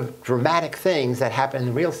a lot of dramatic things that happened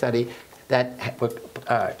in the real study that were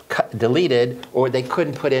deleted or they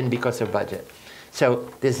couldn't put in because of budget. So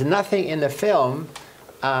there's nothing in the film,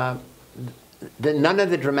 none of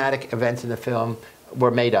the dramatic events in the film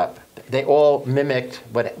were made up. They all mimicked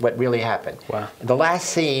what really happened. Wow. The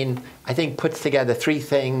last scene, I think, puts together 3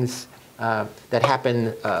 things that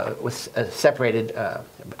happened, was separated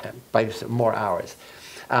by some more hours.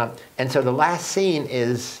 And so the last scene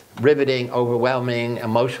is riveting, overwhelming,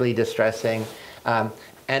 emotionally distressing.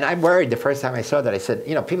 And I'm worried the first time I saw that. I said,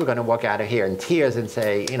 you know, people are going to walk out of here in tears and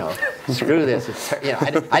say, you know, screw this. It's, you know,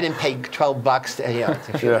 I didn't pay $12 to, you know,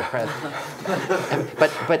 to shoot the president.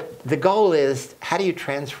 But the goal is, how do you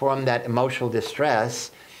transform that emotional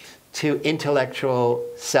distress to intellectual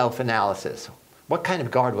self-analysis? What kind of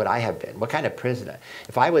guard would I have been? What kind of prisoner?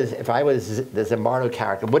 If I was the Zimbardo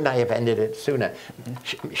character, wouldn't I have ended it sooner?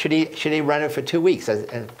 Should he run it for 2 weeks?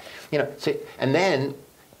 You know, so, and then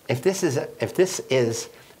if this is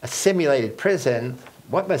a simulated prison,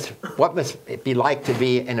 what must it be like to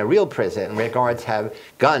be in a real prison where guards have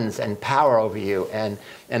guns and power over you, and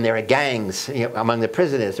there are gangs, you know, among the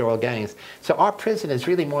prisoners? They're all gangs. So our prison is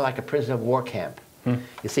really more like a prison of war camp.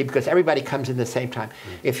 You see, because everybody comes in the same time.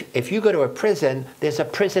 If you go to a prison, there's a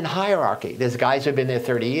prison hierarchy. There's guys who've been there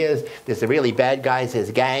 30 years. There's the really bad guys.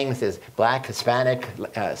 There's gangs. There's black, Hispanic,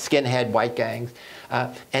 skinhead, white gangs.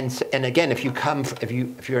 And again, if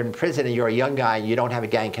you're in prison and you're a young guy and you don't have a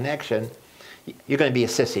gang connection, you're going to be a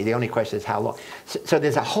sissy. The only question is how long. So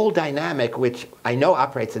there's a whole dynamic which I know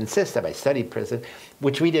operates in system. I studied prison,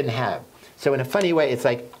 which we didn't have. So in a funny way, it's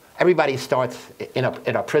like everybody starts in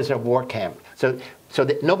a prisoner of war camp. So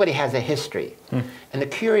that nobody has a history. And the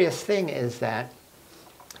curious thing is that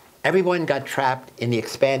everyone got trapped in the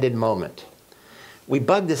expanded moment. We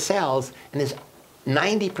bugged the cells, and there's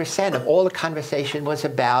 90% of all the conversation was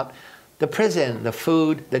about the prison, the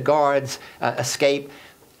food, the guards, escape.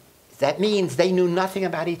 That means they knew nothing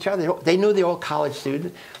about each other. They knew they're all college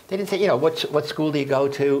students. They didn't say, you know, what school do you go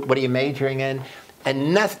to? What are you majoring in?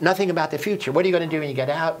 And nothing about the future. What are you going to do when you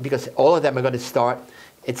get out? Because all of them are going to start.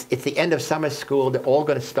 It's the end of summer school. They're all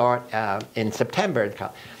going to start in September.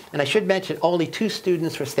 And I should mention, only 2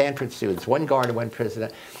 students were Stanford students, 1 guard and 1 prisoner,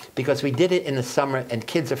 because we did it in the summer, and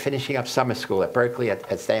kids are finishing up summer school at Berkeley,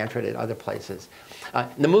 at Stanford, and other places.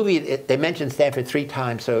 In the movie, they mentioned Stanford 3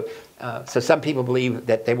 times, so some people believe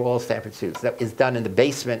that they were all Stanford students. That is done in the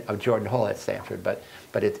basement of Jordan Hall at Stanford, but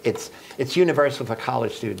it's universal for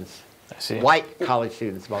college students. I see. White college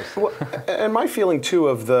students mostly. Well, and my feeling too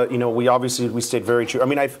of the, you know, we stayed very true. I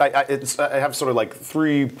mean, I have sort of like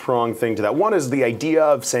 3-pronged thing to that. One is the idea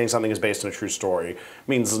of saying something is based on a true story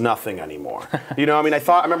means nothing anymore. You know, I mean,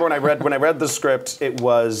 I remember when I read the script, it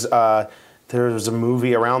was. There was a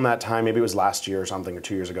movie around that time, maybe it was last year or something, or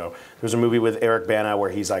 2 years ago. There was a movie with Eric Bana where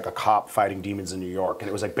he's like a cop fighting demons in New York, and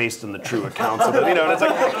it was like based on the true accounts of it, you know, and it's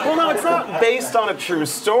like, well, no, it's not based on a true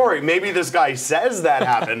story. Maybe this guy says that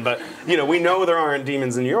happened, but, you know, we know there aren't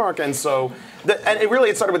demons in New York, and so, and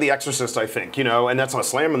it started with The Exorcist, I think, you know, and that's not a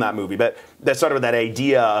slam in that movie, but that started with that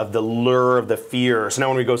idea of the lure of the fear. So now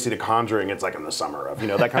when we go see The Conjuring, it's like in the summer of, you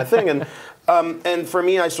know, that kind of thing, and for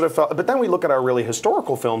me, I sort of felt, but then we look at our really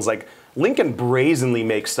historical films, like Lincoln brazenly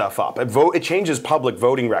makes stuff up. It changes public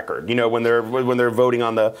voting record. You know, when they're voting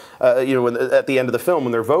on the, you know, at the end of the film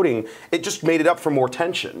when they're voting, it just made it up for more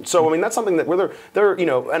tension. So I mean, that's something that where they're you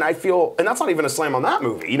know, and I feel, and that's not even a slam on that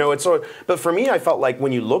movie. You know, it's sort of, but for me, I felt like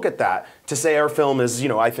when you look at that, to say our film is, you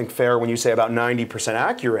know, I think fair when you say about 90%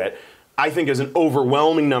 accurate. I think is an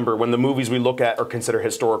overwhelming number when the movies we look at or consider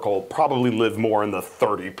historical probably live more in the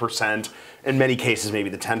 30%, in many cases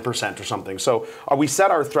maybe the 10% or something. So we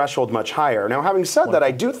set our threshold much higher. Now, having said that,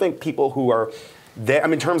 I do think people who are there, I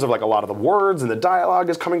mean, in terms of like a lot of the words and the dialogue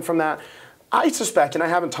is coming from that, I suspect, and I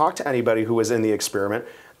haven't talked to anybody who was in the experiment,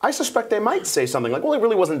 I suspect they might say something like, well, it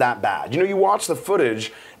really wasn't that bad. You know, you watch the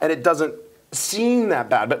footage and it doesn't seem that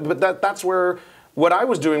bad, but that's where what I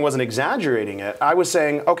was doing wasn't exaggerating it. I was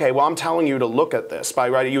saying, okay, well, I'm telling you to look at this. By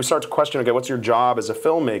writing, you start to question, okay, what's your job as a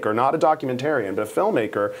filmmaker, not a documentarian, but a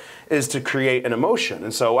filmmaker, is to create an emotion.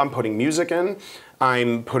 And so I'm putting music in,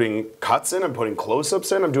 I'm putting cuts in, I'm putting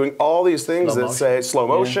close-ups in, I'm doing all these things that say slow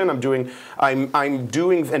motion, I'm doing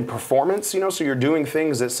and performance, you know, so you're doing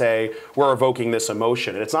things that say we're evoking this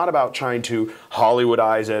emotion. And it's not about trying to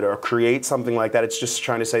Hollywoodize it or create something like that. It's just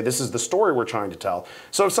trying to say this is the story we're trying to tell.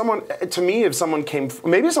 So if someone, to me, if someone came,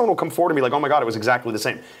 maybe someone will come forward and be like, oh my God, it was exactly the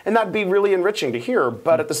same. And that'd be really enriching to hear,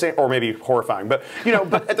 but at the same, or maybe horrifying, but you know,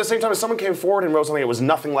 but at the same time, if someone came forward and wrote something that was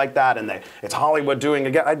nothing like that and it's Hollywood doing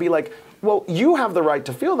again, I'd be like, well, you have the right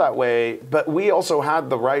to feel that way, but we also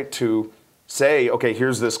had the right to say, okay,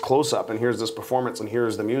 here's this close-up, and here's this performance, and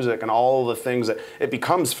here's the music, and all the things that, it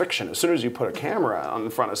becomes fiction. As soon as you put a camera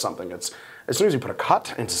in front of something, as soon as you put a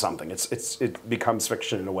cut into something, it becomes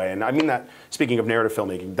fiction in a way. And I mean that, speaking of narrative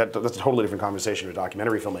filmmaking, that's a totally different conversation with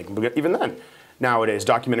documentary filmmaking. But even then, nowadays,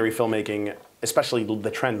 documentary filmmaking, especially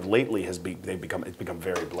the trend lately, it's become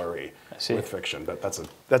very blurry with fiction. But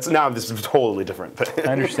now this is totally different.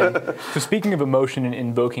 I understand. So speaking of emotion and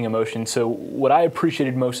invoking emotion, so what I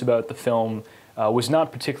appreciated most about the film was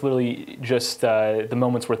not particularly just the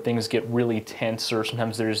moments where things get really tense or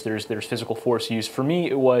sometimes there's physical force used. For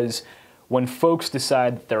me, it was when folks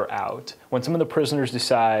decide that they're out, when some of the prisoners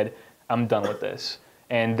decide, I'm done with this,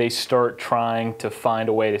 and they start trying to find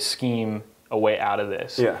a way to scheme a way out of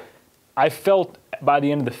this. Yeah. I felt by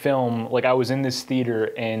the end of the film like I was in this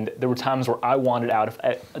theater and there were times where I wanted out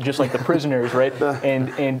of, just like the prisoners, right?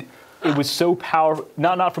 And it was so powerful,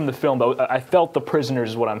 not from the film, but I felt the prisoners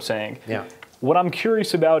is what I'm saying. Yeah. What I'm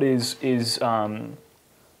curious about is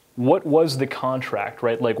what was the contract,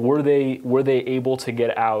 right? Like, were they able to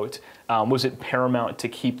get out? Was it paramount to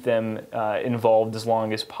keep them involved as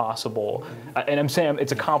long as possible? And I'm saying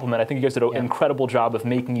it's a compliment. I think you guys did an incredible job of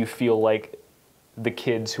making you feel like the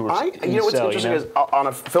kids who were you know what's interesting is on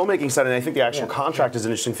a filmmaking side, and I think the actual contract is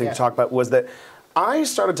an interesting thing to talk about, was that I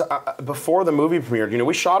started to, before the movie premiered, you know,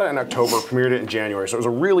 we shot it in October, premiered it in January, so it was a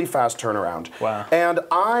really fast turnaround. Wow. And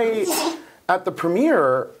at the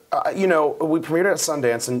premiere, you know, we premiered it at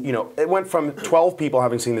Sundance, and you know, it went from 12 people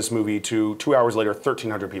having seen this movie to 2 hours later,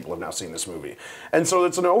 1,300 people have now seen this movie. And so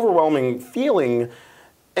it's an overwhelming feeling.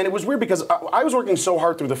 And it was weird because I was working so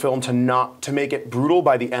hard through the film to make it brutal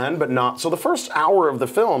by the end, but not. So the first hour of the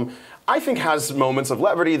film, I think, has moments of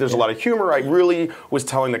levity. There's a lot of humor. I really was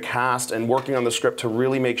telling the cast and working on the script to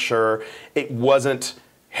really make sure it wasn't.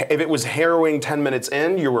 If it was harrowing 10 minutes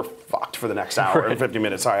in, you were fucked for the next hour or 50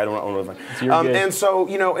 minutes. Sorry, I don't know. And so,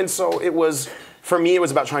 you know, and so it was. For me, it was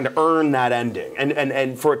about trying to earn that ending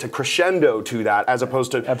and for it to crescendo to that, as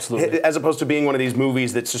opposed to being one of these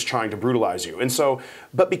movies that's just trying to brutalize you. And so,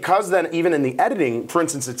 but because then even in the editing, for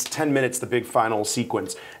instance, it's 10 minutes, the big final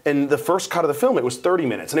sequence. In the first cut of the film, it was 30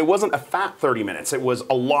 minutes, and it wasn't a fat 30 minutes. It was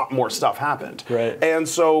a lot more stuff happened. Right. And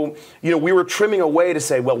so, you know, we were trimming away to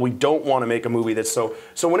say, well, we don't want to make a movie that's so.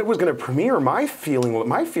 So when it was going to premiere, my fear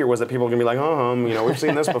was that people were going to be like, you know, we've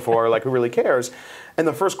seen this before. Like, who really cares? And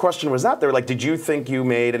the first question was that. They were like, did you think you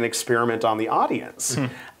made an experiment on the audience?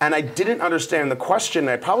 And I didn't understand the question.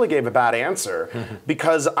 I probably gave a bad answer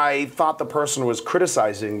because I thought the person was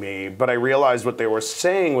criticizing me, but I realized what they were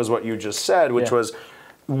saying was what you just said, which was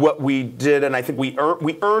what we did, and I think we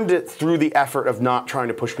earned it through the effort of not trying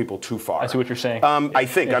to push people too far. I see what you're saying. I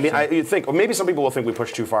think. I mean, I think. Or maybe some people will think we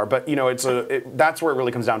pushed too far, but you know, that's where it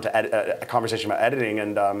really comes down to a conversation about editing.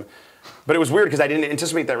 And but it was weird because I didn't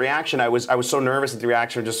anticipate that reaction. I was so nervous that the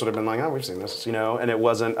reaction had just sort of been like, oh, we've seen this, you know, and it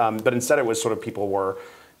wasn't. But instead, it was sort of people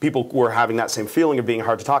were having that same feeling of being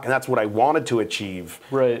hard to talk, and that's what I wanted to achieve.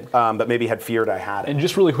 Right. But maybe had feared I had it. And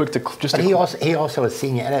just really quick he also was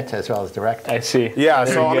senior editor as well as director. I see. Yeah.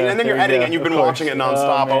 So I mean, and then you're editing, and you've been watching it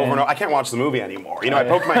nonstop over and over. I can't watch the movie anymore. You know, I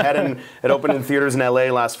poked my head in. It opened in theaters in LA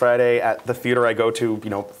last Friday at the theater I go to. You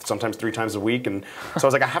know, sometimes 3 times a week, and so I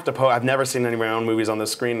was like, I have to poke. I've never seen any of my own movies on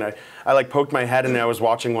this screen. I like poked my head, and I was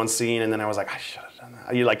watching one scene, and then I was like, I should have done that.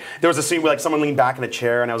 You like, there was a scene where like someone leaned back in a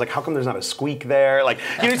chair, and I was like, how come there's not a squeak there? Like,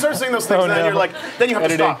 you start saying those things, and then you're like, then you have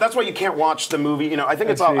to stop. That's why you can't watch the movie. I think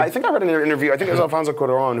I think I read in an interview. I think it was Alfonso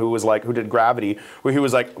Cuarón who did Gravity, where he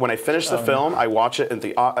was like, when I finish the film, I watch it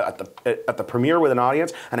at the premiere with an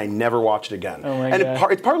audience, and I never watch it again.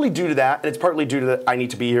 It's partly due to that, and it's partly due to that I need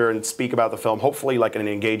to be here and speak about the film, hopefully like in an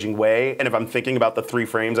engaging way. And if I'm thinking about the 3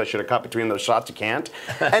 frames I should have cut between those shots, you can't.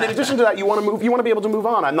 And in addition to that, you want to be able to move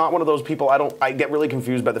on. I'm not one of those people. I get really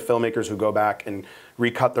confused by the filmmakers who go back and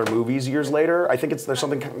recut their movies years later. I think there's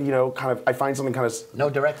something, I find something kind of no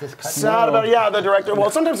director's cut. Sad about it. Yeah, the director. Well,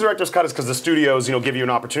 sometimes the director's cut is because the studios, give you an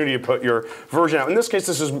opportunity to put your version out. In this case,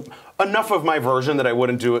 this is enough of my version that I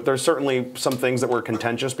wouldn't do it. There's certainly some things that were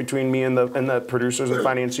contentious between me and the producers and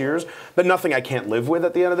financiers, but nothing I can't live with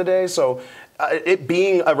at the end of the day. So, it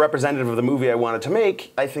being a representative of the movie I wanted to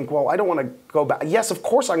make, I think, well, I don't want to go back. Yes, of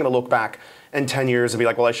course, I'm going to look back in 10 years and be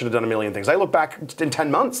like, well, I should have done a million things. I look back in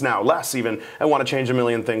 10 months now, less even, and want to change a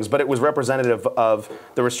million things. But it was representative of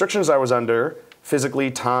the restrictions I was under,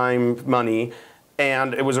 physically, time, money,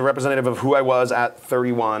 and it was a representative of who I was at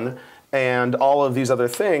 31 and all of these other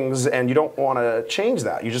things, and you don't want to change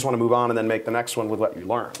that. You just want to move on and then make the next one with what you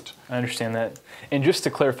learned. I understand that. And just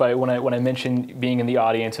to clarify, when I mentioned being in the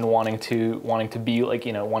audience and wanting to be like,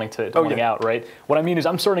 wanting out, right? What I mean is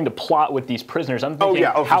I'm starting to plot with these prisoners. I'm thinking,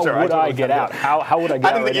 how would I get out? How would I get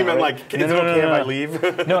out? I didn't think you meant like, is it okay if I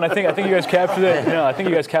leave? No, and I think you guys captured that. No, I think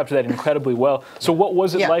you guys captured that incredibly well. So what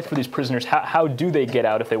was it like for these prisoners? How do they get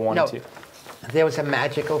out if they wanted to? There was a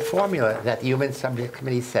magical formula that the Human Subject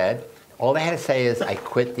Committee said. All they had to say is, I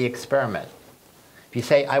quit the experiment. If you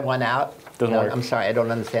say, I want out, I'm sorry, I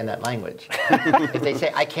don't understand that language. If they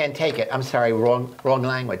say, I can't take it, I'm sorry, wrong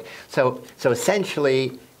language. So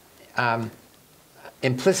essentially,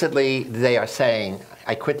 implicitly, they are saying,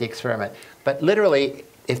 I quit the experiment. But literally,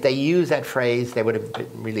 if they use that phrase, they would have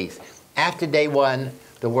been released. After day 1,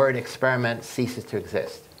 the word experiment ceases to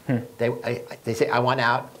exist. They say, I want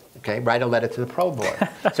out. Okay, write a letter to the parole board.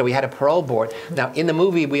 So we had a parole board. Now, in the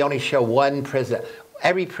movie, we only show one prisoner.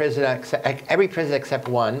 Every prisoner except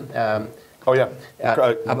one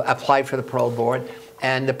applied for the parole board.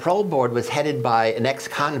 And the parole board was headed by an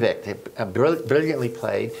ex-convict, brilliantly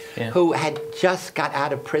played, who had just got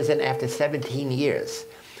out of prison after 17 years,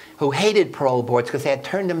 who hated parole boards because they had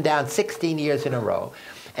turned him down 16 years in a row.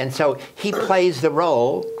 And so he plays the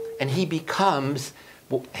role, and he becomes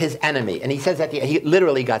his enemy. And he says that he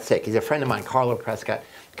literally got sick. He's a friend of mine, Carlo Prescott,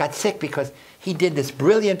 got sick because he did this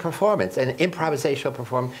brilliant performance, an improvisational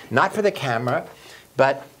performance, not for the camera,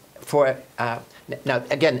 but for, now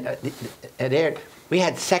again, we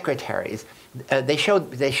had secretaries. They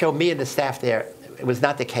showed me and the staff there. It was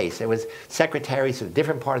not the case. It was secretaries in a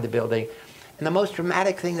different part of the building. And the most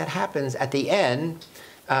dramatic thing that happens at the end,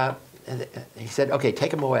 he said, okay,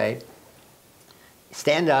 take him away,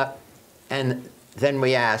 stand up, and then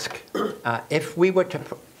we ask, if we were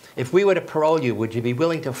to parole you, would you be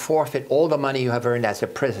willing to forfeit all the money you have earned as a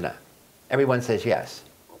prisoner? Everyone says yes.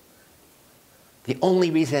 The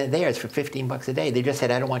only reason they're there is for 15 bucks a day. They just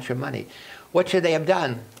said, I don't want your money. What should they have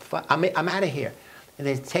done? I'm out of here. And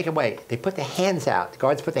they take away. They put their hands out. The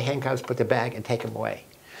guards put the handcuffs, put the bag, and take them away.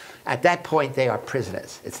 At that point, they are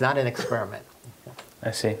prisoners. It's not an experiment.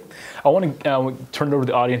 I see. I want to turn it over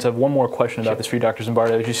to the audience. I have one more question about this for you, Dr.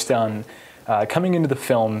 Zimbardo. Just coming into the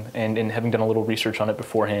film and having done a little research on it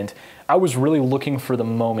beforehand, I was really looking for the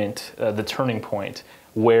moment, the turning point,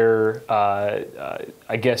 where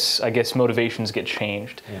I guess motivations get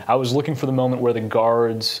changed. Yeah. I was looking for the moment where the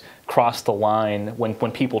guards cross the line when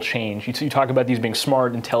people change. You talk about these being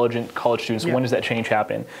smart, intelligent college students. Yeah. When does that change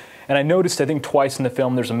happen? And I noticed, I think twice in the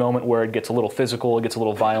film, there's a moment where it gets a little physical, it gets a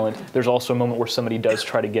little violent. There's also a moment where somebody does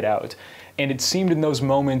try to get out. And it seemed in those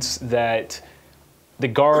moments that the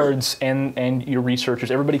guards and your researchers,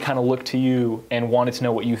 everybody kind of looked to you and wanted to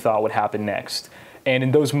know what you thought would happen next. And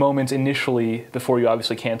in those moments initially, before you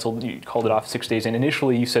obviously canceled, you called it off 6 days, and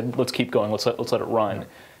initially you said, let's keep going, let's let it run.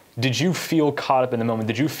 Did you feel caught up in the moment?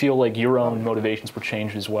 Did you feel like your own motivations were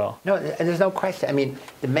changed as well? No, and there's no question. I mean,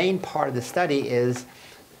 the main part of the study is,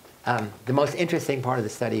 the most interesting part of the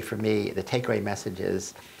study for me, the takeaway message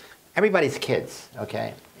is, everybody's kids,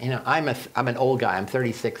 okay? You know, I'm an old guy. I'm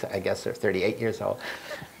 36, I guess, or 38 years old.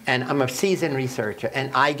 And I'm a seasoned researcher,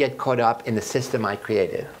 and I get caught up in the system I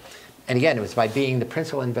created. And again, it was by being the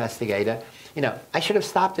principal investigator. You know, I should have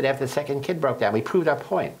stopped it after the second kid broke down. We proved our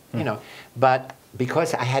point, you know. But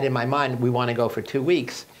because I had in my mind, we want to go for 2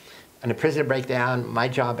 weeks, and a prisoner breakdown, my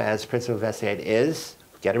job as principal investigator is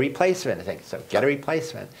get a replacement. I think so. Get a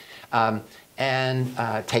replacement, and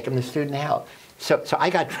take them to student health. So I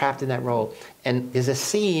got trapped in that role. And there's a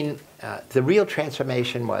scene, the real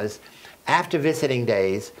transformation was, after visiting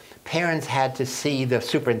days, parents had to see the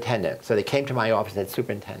superintendent. So they came to my office and said,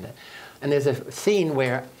 superintendent. And there's a scene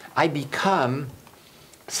where I become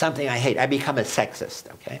something I hate. I become a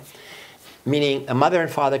sexist, okay? Meaning a mother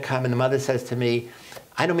and father come and the mother says to me,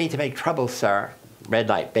 I don't mean to make trouble, sir. Red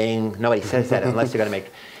light, bang. Nobody says that unless you're going to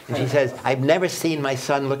make. And she says, I've never seen my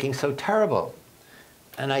son looking so terrible.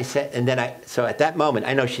 And I said, and then so at that moment,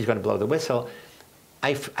 I know she's going to blow the whistle.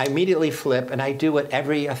 I immediately flip and I do what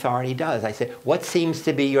every authority does. I say, what seems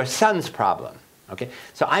to be your son's problem? Okay?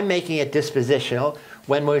 So I'm making it dispositional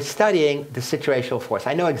when we're studying the situational force.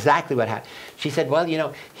 I know exactly what happened. She said, well, you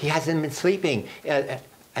know, he hasn't been sleeping.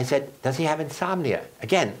 I said, does he have insomnia?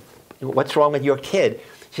 Again, what's wrong with your kid?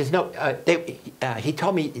 She says, no, he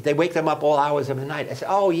told me they wake them up all hours of the night. I said,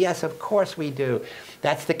 oh, yes, of course we do.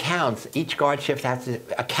 That's the counts. Each guard shift has to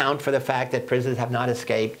account for the fact that prisoners have not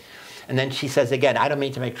escaped. And then she says again, I don't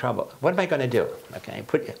mean to make trouble. What am I going to do? Okay,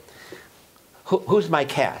 who's my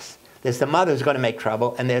cast? There's the mother who's going to make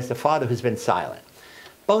trouble, and there's the father who's been silent.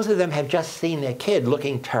 Both of them have just seen their kid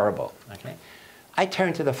looking terrible. Okay? I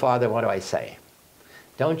turn to the father, what do I say?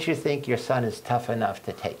 Don't you think your son is tough enough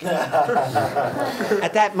to take it?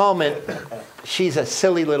 At that moment, she's a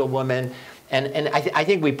silly little woman, and I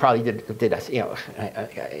think we probably did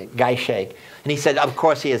a guy shake. And he said, of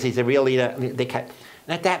course he is. He's a real leader.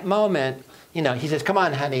 And at that moment, you know, he says, come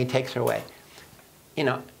on, honey, and takes her away. You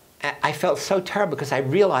know, I felt so terrible because I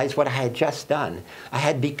realized what I had just done. I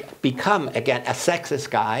had become, again, a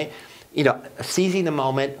sexist guy, you know, seizing the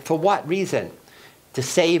moment. For what reason? To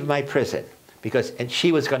save my prison. And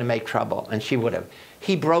she was going to make trouble, and she would have.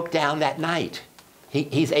 He broke down that night.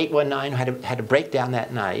 He's 819, had a breakdown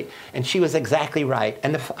that night, and she was exactly right.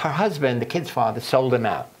 And her husband, the kid's father, sold him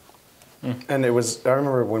out. And it was, I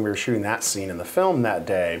remember when we were shooting that scene in the film that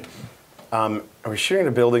day, I was shooting in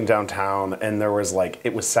a building downtown, and there was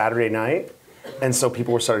it was Saturday night, and so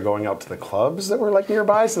people started going out to the clubs that were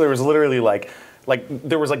nearby, so there was literally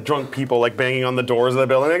there was drunk people banging on the doors of the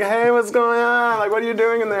building, hey, what's going on? What are you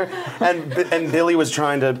doing in there? And Billy was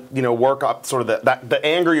trying to work up sort of the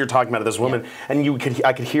anger you're talking about of this woman, and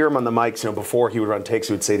I could hear him on the mics, before he would run takes,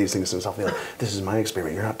 he would say these things to himself, this is my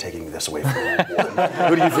experiment. You're not taking this away from me.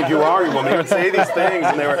 Who do you think you are, you woman? He would say these things,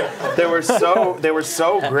 and they were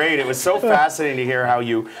so great. It was so fascinating to hear how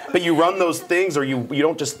you run those things, or you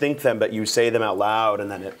don't just think them, but you say them out loud, and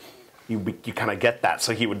then you kind of get that.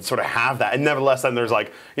 So he would sort of have that, and nevertheless, then there's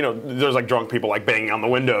there's drunk people banging on the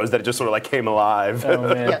windows that it just sort of came alive.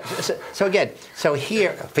 Oh, man. Yeah, so again,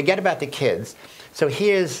 here, forget about the kids. So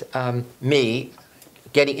here's me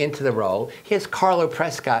getting into the role. Here's Carlo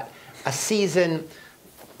Prescott, a seasoned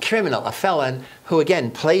criminal, a felon, who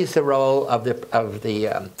again plays the role of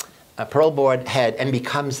the parole board head and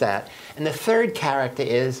becomes that. And the third character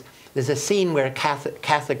is, there's a scene where a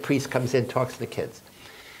Catholic priest comes in and talks to the kids.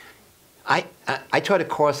 I taught a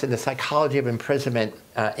course in the psychology of imprisonment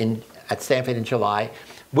at Stanford in July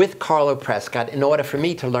with Carlo Prescott in order for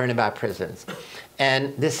me to learn about prisons.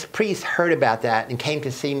 And this priest heard about that and came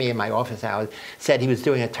to see me in my office hours, said he was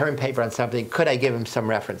doing a term paper on something. Could I give him some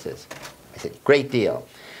references? I said, great deal.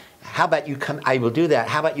 How about you come, I will do that.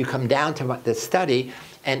 How about you come down to the study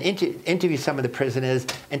and interview some of the prisoners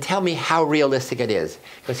and tell me how realistic it is.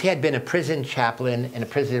 Because he had been a prison chaplain in a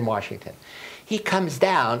prison in Washington. He comes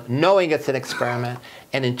down knowing it's an experiment,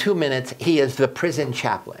 and in 2 minutes, he is the prison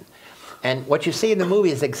chaplain. And what you see in the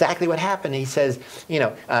movie is exactly what happened. He says, he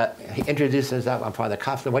introduces himself, I'm Father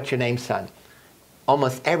Coughlin, what's your name, son?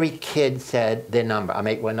 Almost every kid said their number. I'm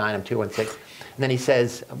 819, I'm 216. And then he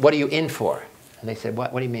says, what are you in for? And they said,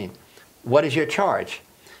 what do you mean? What is your charge?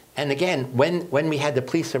 And again, when we had the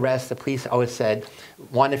police arrest, the police always said,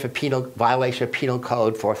 wanted for violation of penal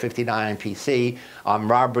code 459 PC,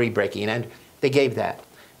 robbery, breaking in. They gave that.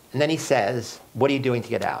 And then he says, what are you doing to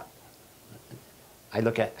get out? I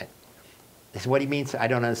look at it. I said, what do you mean? I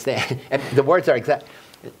don't understand. And the words are exact.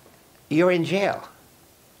 You're in jail.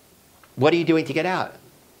 What are you doing to get out?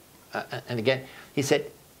 And again, he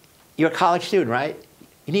said, you're a college student, right?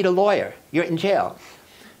 You need a lawyer. You're in jail.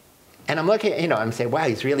 And I'm looking, I'm saying, wow,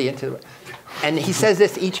 he's really into it. And he says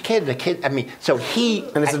this to each kid. So he...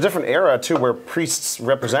 And it's a different era, too, where priests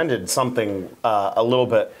represented something a little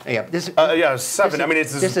bit... Yeah, this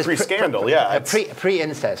is pre-scandal, yeah.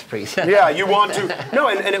 Pre-incest priest. Yeah, you want to... No,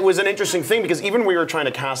 and it was an interesting thing, because even when we were trying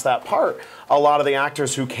to cast that part, a lot of the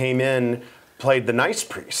actors who came in played the nice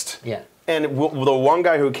priest. Yeah. And the one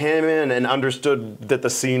guy who came in and understood that the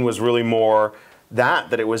scene was really more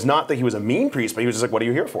that it was not that he was a mean priest, but he was just like, what are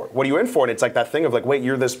you here for? What are you in for? And it's like that thing of like, wait,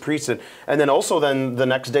 you're this priest. And then also then the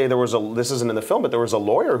next day there was this isn't in the film, but there was a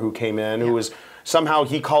lawyer who came in who was, somehow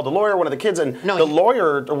he called the lawyer, one of the kids, and the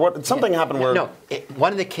lawyer, or something happened where...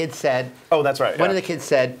 one of the kids said... Oh, that's right. One of the kids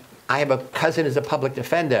said, I have a cousin who's a public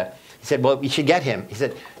defender. He said, well, you should get him. He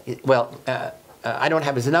said, well, I don't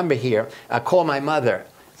have his number here. Call my mother.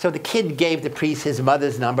 So the kid gave the priest his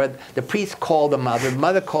mother's number. The priest called the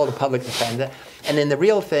mother called the public defender. And in the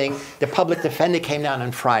real thing, the public defender came down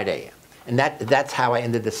on Friday. And that's how I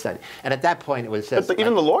ended the study. And at that point, it was just... But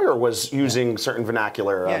even the lawyer was using certain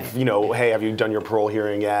vernacular of, hey, have you done your parole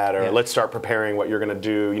hearing yet? Or let's start preparing what you're going to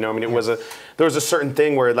do. I mean, there was a certain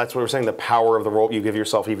thing where that's what we're saying, the power of the role. You give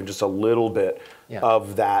yourself even just a little bit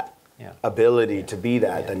of that ability to be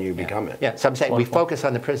that, then you become it. Yeah, so I'm saying we focus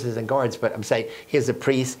on the prisoners and guards, but I'm saying here's a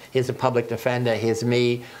priest, here's a public defender, here's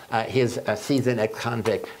me, here's a seasoned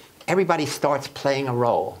ex-convict. Everybody starts playing a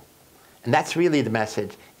role. And that's really the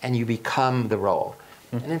message, and you become the role.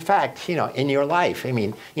 And in fact, in your life, I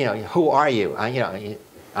mean, who are you?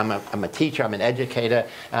 I'm a teacher, I'm an educator,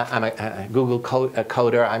 I'm a Google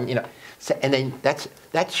coder, so, and then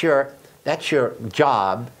that's your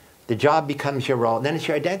job. The job becomes your role. Then it's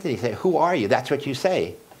your identity. Say, who are you? That's what you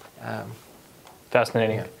say.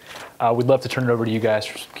 Fascinating. We'd love to turn it over to you guys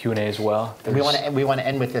for some Q&A as well. We want to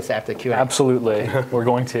end with this after Q&A. Absolutely. We're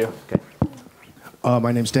going to. Okay.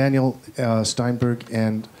 My name's Daniel Steinberg,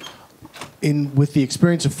 and with the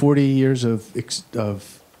experience of 40 years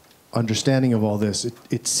of understanding of all this,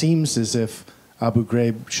 it seems as if Abu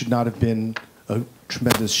Ghraib should not have been a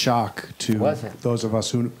tremendous shock to those of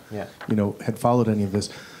us who had followed any of this.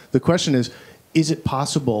 The question is it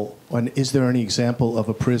possible, and is there any example of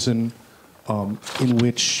a prison in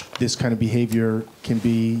which this kind of behavior can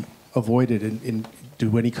be avoided?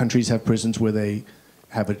 Do any countries have prisons where they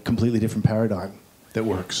have a completely different paradigm that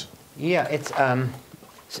works? Yeah, it's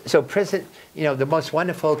so prison. The most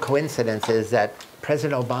wonderful coincidence is that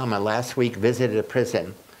President Obama last week visited a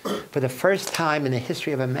prison for the first time in the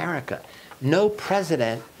history of America. No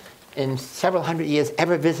president in several hundred years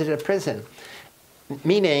ever visited a prison,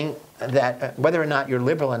 meaning that whether or not you're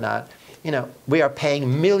liberal or not, we are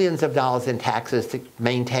paying millions of dollars in taxes to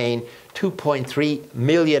maintain 2.3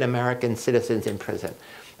 million American citizens in prison,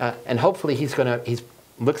 and hopefully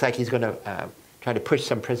looks like he's going to try to push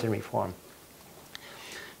some prison reform.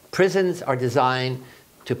 Prisons are designed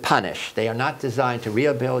to punish. They are not designed to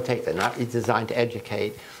rehabilitate. They're not designed to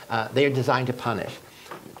educate. They are designed to punish.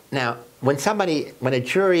 Now, when a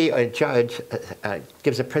jury or a judge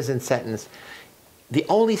gives a prison sentence, the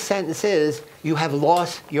only sentence is you have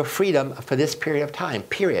lost your freedom for this period of time,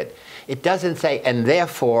 period. It doesn't say, and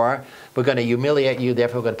therefore, we're going to humiliate you,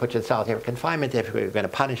 therefore we're going to put you in solitary confinement, therefore we're going to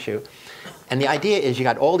punish you. And the idea is you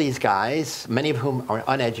got all these guys, many of whom are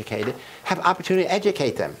uneducated, have opportunity to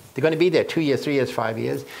educate them. They're going to be there 2 years, 3 years, 5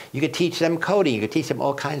 years. You could teach them coding. You could teach them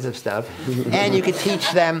all kinds of stuff. And you could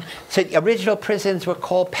teach them, so the original prisons were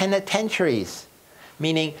called penitentiaries,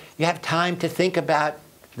 meaning you have time to think about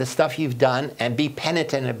the stuff you've done and be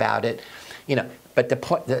penitent about it. But the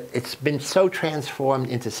point, it's been so transformed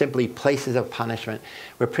into simply places of punishment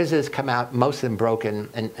where prisoners come out, most of them broken,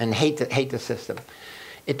 and hate the system.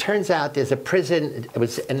 It turns out there's a prison, it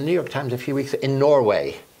was in the New York Times a few weeks ago, in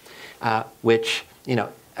Norway, which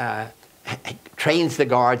trains the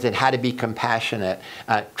guards in how to be compassionate,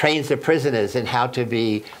 trains the prisoners in how to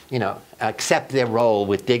be, accept their role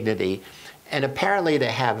with dignity. And apparently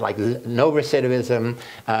they have like no recidivism,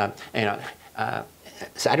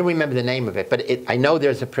 so I don't remember the name of it, but I know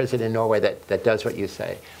there's a prison in Norway that does what you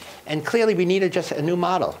say. And clearly we need just a new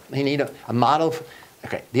model. We need a model.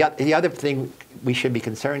 Okay, the other thing we should be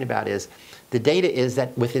concerned about is the data is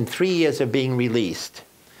that within 3 years of being released,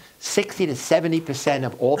 60 to 70%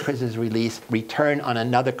 of all prisoners released return on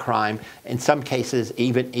another crime, in some cases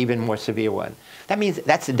even more severe one. That means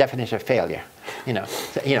that's the definition of failure.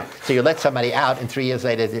 So you let somebody out and 3 years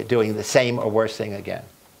later they're doing the same or worse thing again.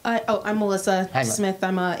 I'm Melissa Smith.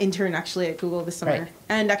 I'm an intern actually at Google this summer,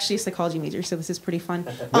 and actually a psychology major. So this is pretty fun.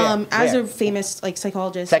 As a famous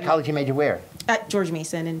psychologist. Psychology major where? At George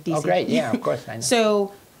Mason in DC. Oh, great! Yeah, of course I know.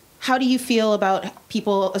 So, how do you feel about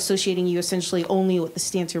people associating you essentially only with the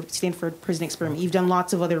Stanford Prison Experiment? You've done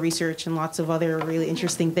lots of other research and lots of other really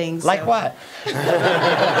interesting things. Like what?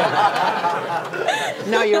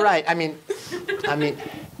 No, you're right. I mean,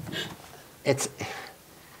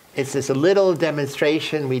 it's this little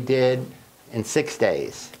demonstration we did in 6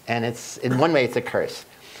 days, and in one way it's a curse.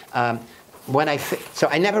 So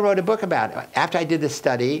I never wrote a book about it. After I did this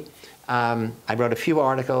study, I wrote a few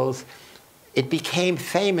articles. It became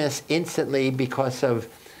famous instantly because of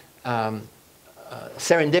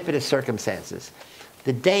serendipitous circumstances.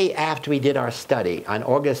 The day after we did our study, on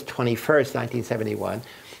August 21st, 1971,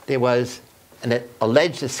 there was an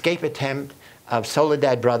alleged escape attempt of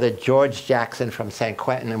Soledad brother George Jackson from San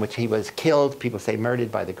Quentin, in which he was killed, people say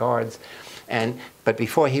murdered by the guards. But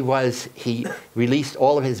before he released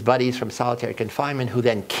all of his buddies from solitary confinement, who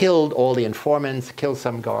then killed all the informants, killed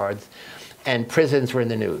some guards, and prisons were in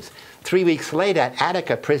the news. 3 weeks later, at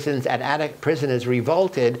Attica, prisoners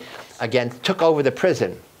revolted against, took over the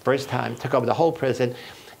prison, first time, took over the whole prison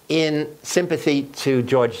in sympathy to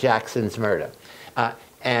George Jackson's murder.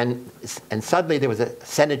 And suddenly there was a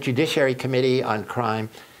Senate Judiciary Committee on Crime.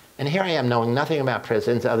 And here I am knowing nothing about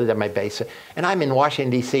prisons other than my basic. And I'm in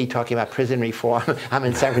Washington, D.C. talking about prison reform. I'm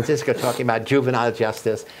in San Francisco talking about juvenile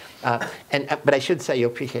justice. But I should say,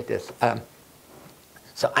 you'll appreciate this.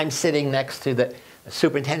 So I'm sitting next to the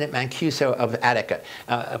Superintendent Mancuso of Attica,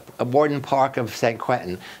 Warden Park of San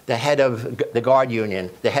Quentin, the head of the guard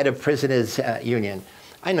union, the head of prisoners union.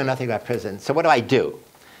 I know nothing about prisons. So what do?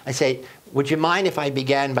 I say, would you mind if I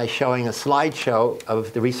began by showing a slideshow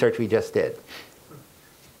of the research we just did?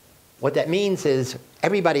 What that means is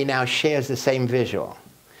everybody now shares the same visual.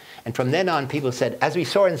 And from then on, people said, as we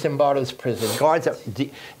saw in Zimbardo's prison,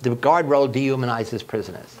 the guard role dehumanizes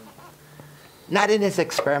prisoners. Not in this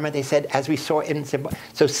experiment, they said, as we saw in Zimbardo.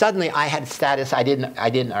 So suddenly I had status I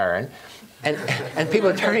didn't earn. And people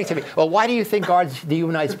are turning to me, well, why do you think guards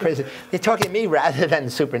dehumanize prison? They're talking to me rather than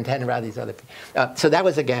the superintendent, rather these other people. So that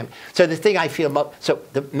was a game. So the thing I feel so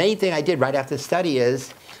the main thing I did right after the study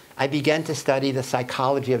is I began to study the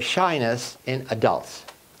psychology of shyness in adults.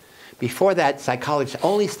 Before that, psychologists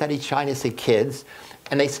only studied shyness in kids,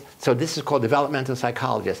 and so this is called developmental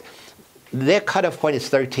psychologists. Their cutoff point is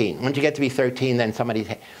 13. Once you get to be 13, then somebody...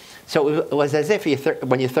 So it was as if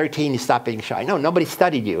when you're 13, you stop being shy. No, nobody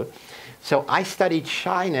studied you. So I studied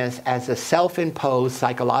shyness as a self-imposed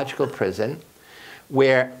psychological prison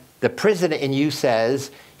where the prisoner in you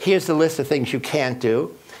says, here's the list of things you can't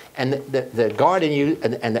do. And the guard in you,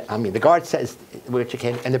 the guard says what you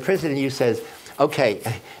can, and the prisoner in you says, okay,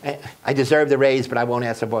 I deserve the raise, but I won't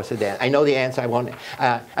ask the boss to dance. I know the answer, I won't.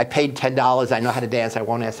 I paid $10, I know how to dance, I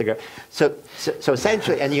won't ask the girl. So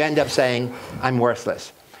essentially, and you end up saying, I'm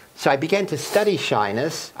worthless. So I began to study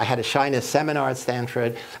shyness. I had a shyness seminar at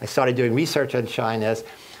Stanford. I started doing research on shyness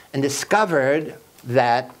and discovered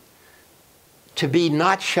that to be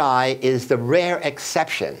not shy is the rare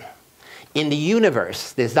exception. In the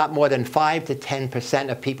universe, there's not more than 5 to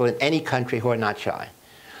 10% of people in any country who are not shy.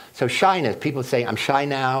 So shyness, people say, I'm shy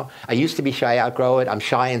now, I used to be shy, I outgrow it, I'm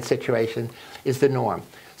shy in situations, is the norm.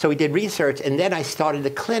 So we did research, and then I started a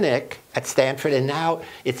clinic at Stanford, and now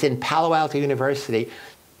it's in Palo Alto University,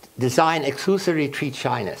 designed exclusively to treat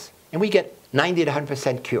shyness. And we get 90 to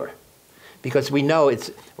 100% cure. Because we know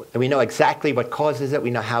exactly what causes it, we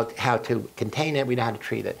know how to contain it, we know how to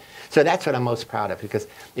treat it. So that's what I'm most proud of, because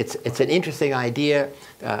it's an interesting idea.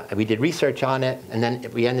 We did research on it, and then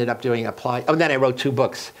we ended up doing applied. Oh, and then I wrote 2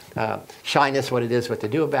 books: Shyness, What It Is, What to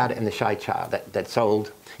Do About It, and The Shy Child, that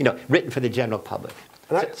sold, written for the general public.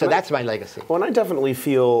 So that's my legacy. Well, and I definitely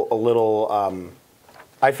feel a little.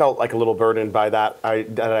 I felt like a little burdened by that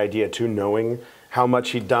idea too, knowing how much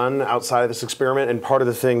he'd done outside of this experiment. And part of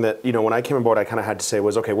the thing that, when I came aboard, I kind of had to say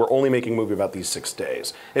was, okay, we're only making a movie about these 6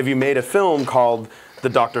 days. If you made a film called the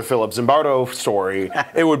Dr. Philip Zimbardo story,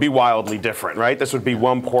 it would be wildly different, right? This would be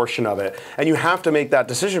one portion of it. And you have to make that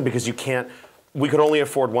decision because you can't, we could only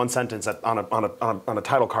afford one sentence on a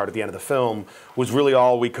title card at the end of the film was really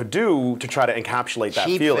all we could do to try to encapsulate that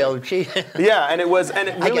feeling. Yeah, and it was, and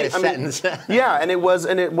it really, I get a sentence. Yeah, and it was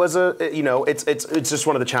a, it's just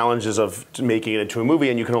one of the challenges of making it into a movie,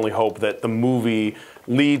 and you can only hope that the movie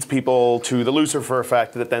leads people to the Lucifer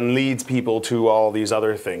effect that then leads people to all these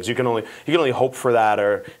other things. You can only hope for that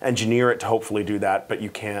or engineer it to hopefully do that, but you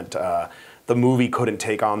can't. The movie couldn't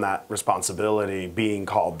take on that responsibility being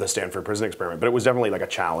called the Stanford Prison Experiment, but it was definitely like a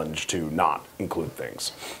challenge to not include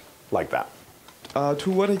things like that.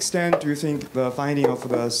 To what extent do you think the finding of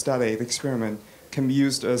the study, the experiment, can be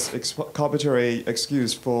used as exculpatory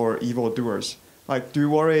excuse for evildoers? Like, do you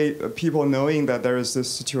worry people knowing that there is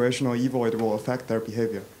this situational evil, it will affect their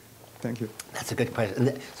behavior? Thank you. That's a good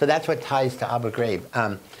question. So that's what ties to Abu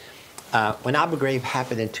Ghraib. When Abu Ghraib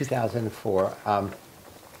happened in 2004,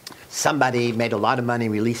 somebody made a lot of money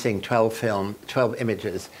releasing 12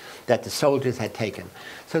 images that the soldiers had taken.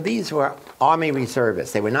 So these were Army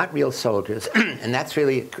reservists. They were not real soldiers, and that's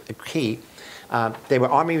really key. They were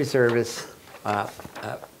Army reservists,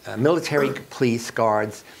 military police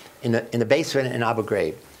guards in the basement in Abu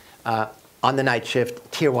Ghraib on the night shift,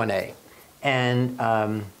 Tier 1A. And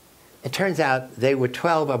it turns out they were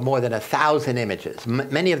 12 of more than 1,000 images.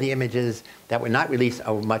 Many of the images that were not released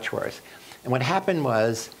are much worse. And what happened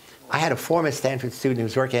was, I had a former Stanford student who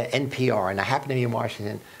was working at NPR, and I happened to be in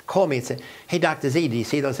Washington, called me and said, "Hey, Dr. Z, do you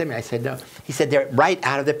see those images?" I said, "No." He said, "They're right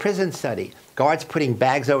out of the prison study. Guards putting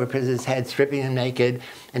bags over prisoners' heads, stripping them naked,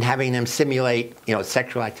 and having them simulate,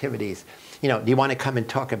 sexual activities. Do you want to come and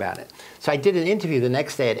talk about it?" So I did an interview the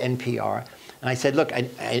next day at NPR, and I said, "Look,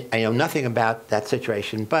 I know nothing about that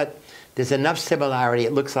situation, but there's enough similarity.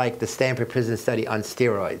 It looks like the Stanford Prison Study on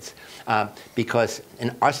steroids, because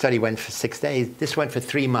our study went for 6 days. This went for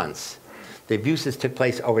 3 months. The abuses took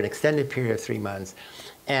place over an extended period of 3 months."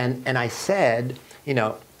 And I said,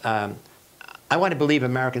 I want to believe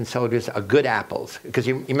American soldiers are good apples, because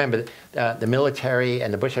you remember the military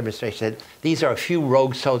and the Bush administration said, these are a few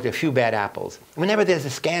rogue soldiers, a few bad apples. Whenever there's a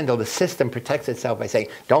scandal, the system protects itself by saying,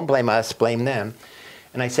 don't blame us, blame them.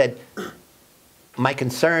 And I said, my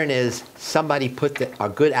concern is somebody put our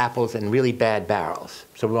good apples in really bad barrels.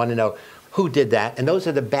 So we want to know who did that, and those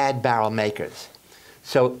are the bad barrel makers.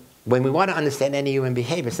 So when we want to understand any human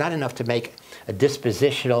behavior, it's not enough to make a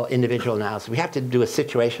dispositional individual analysis. We have to do a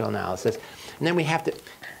situational analysis, and then we have to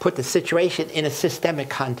put the situation in a systemic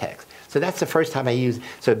context. So that's the first time I used,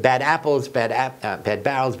 so bad apples, bad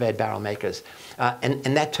barrels, bad barrel makers,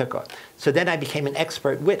 and that took off. So then I became an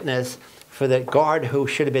expert witness for the guard who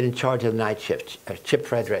should have been in charge of the night shift, Chip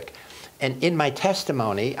Frederick. And in my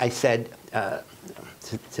testimony, I said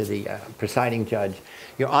to the presiding judge,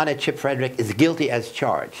 Your Honor, Chip Frederick is guilty as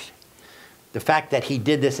charged. The fact that he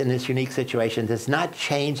did this in this unique situation does not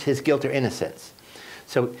change his guilt or innocence.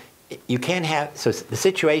 So you can't have, so the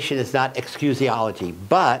situation is not excusiology,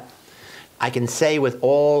 but I can say with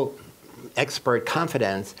all expert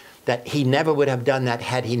confidence that he never would have done that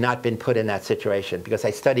had he not been put in that situation, because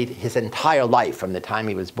I studied his entire life from the time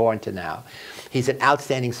he was born to now. He's an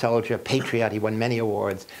outstanding soldier, patriot, he won many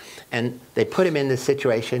awards, and they put him in this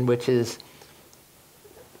situation, which is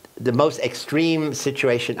the most extreme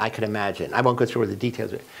situation I could imagine. I won't go through all the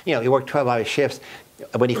details. He worked 12-hour shifts.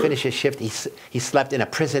 When he finished his shift, he slept in a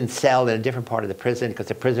prison cell in a different part of the prison because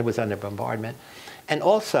the prison was under bombardment. And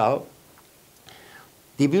also,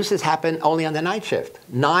 the abuses happened only on the night shift.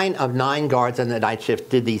 9 of 9 guards on the night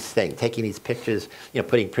shift did these things, taking these pictures,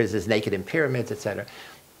 putting prisoners naked in pyramids, etc.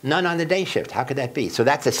 None on the day shift. How could that be? So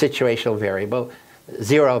that's a situational variable.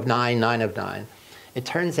 0 of 9, 9 of 9. It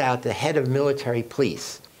turns out the head of military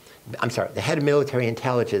police, the head of military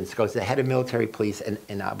intelligence goes to the head of military police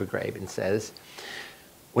in Abu Ghraib and says,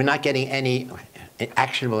 we're not getting any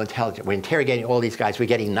actionable intelligence. We're interrogating all these guys. We're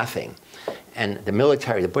getting nothing. And the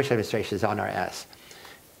military, the Bush administration is on our ass.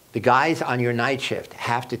 The guys on your night shift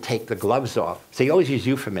have to take the gloves off. So you always use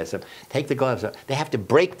euphemism. Take the gloves off. They have to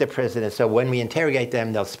break the prisoners so when we interrogate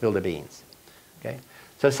them, they'll spill the beans. Okay?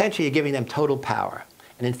 So essentially, you're giving them total power.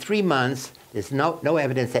 And in 3 months, there's no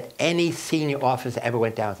evidence that any senior officer ever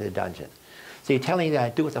went down to the dungeon. So you're telling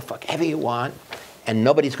them, do what the fuck ever you want, and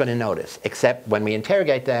nobody's going to notice, except when we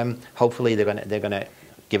interrogate them, hopefully they're going to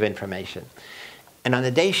give information. And on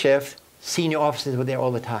the day shift, senior officers were there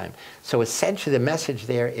all the time. So essentially the message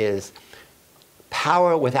there is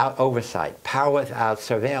power without oversight, power without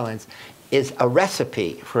surveillance is a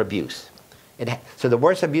recipe for abuse. So the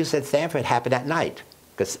worst abuse at Stanford happened at night.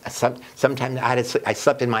 Because sometimes I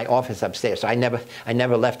slept in my office upstairs, so I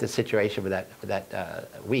never left the situation for that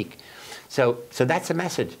week. So that's the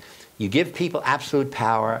message. You give people absolute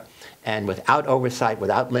power, and without oversight,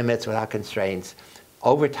 without limits, without constraints,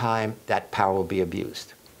 over time, that power will be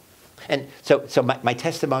abused. And so my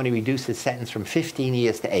testimony reduced his sentence from 15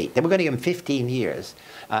 years to 8. They were going to give him 15 years.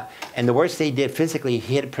 And the worst they did physically,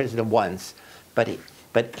 he hit a prisoner once, but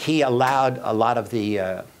he allowed a lot of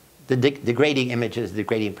the degrading images,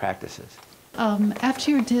 degrading practices.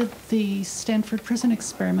 After you did the Stanford Prison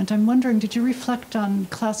Experiment, I'm wondering, did you reflect on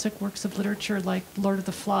classic works of literature like Lord of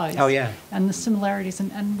the Flies? Oh, yeah. And the similarities,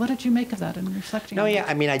 and what did you make of that in reflecting on yeah, that?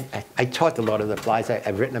 I mean, I taught the Lord of the Flies.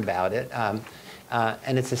 I've written about it.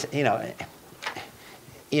 And it's,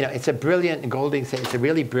 it's a brilliant, Golding said, it's a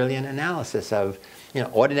really brilliant analysis of,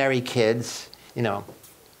 ordinary kids,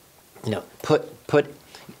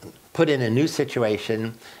 put in a new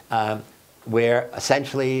situation, where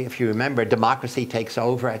essentially, if you remember, democracy takes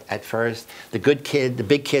over at first. The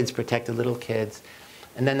big kids protect the little kids.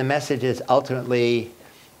 And then the message is ultimately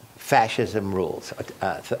fascism rules.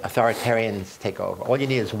 Authoritarians take over. All you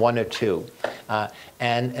need is 1 or 2.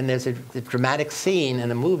 And there's a dramatic scene in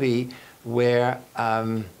the movie where,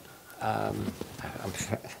 I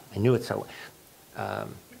knew it so,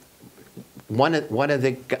 one of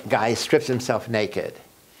the guys strips himself naked.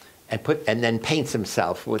 and then paints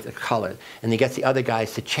himself with the color, and he gets the other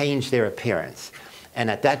guys to change their appearance. And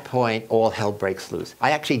at that point, all hell breaks loose.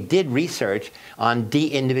 I actually did research on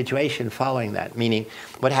de-individuation following that, meaning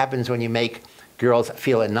what happens when you make girls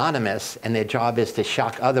feel anonymous and their job is to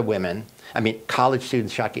shock other women, I mean college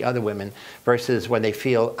students shocking other women, versus when they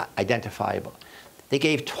feel identifiable. They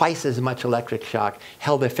gave twice as much electric shock,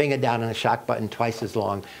 held their finger down on the shock button twice as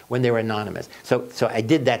long when they were anonymous. So I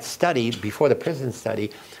did that study before the prison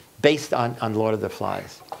study based on Lord of the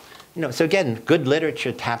Flies. You know, so again, good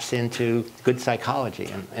literature taps into good psychology,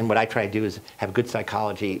 and what I try to do is have good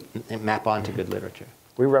psychology and map onto good literature.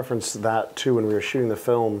 We referenced that too when we were shooting the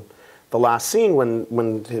film. The last scene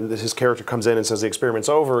when his character comes in and says the experiment's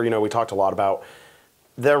over, you know, we talked a lot about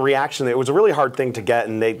their reaction. It was a really hard thing to get,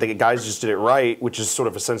 and the guys just did it right, which is sort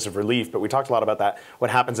of a sense of relief, but we talked a lot about that.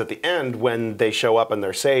 What happens at the end when they show up and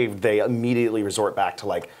they're saved, they immediately resort back to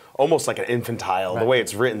like almost like an infantile. Right. The way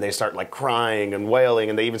it's written, they start like crying and wailing,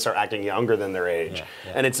 and they even start acting younger than their age. Yeah,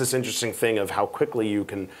 yeah. And it's this interesting thing of how quickly you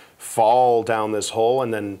can fall down this hole,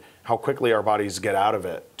 and then how quickly our bodies get out of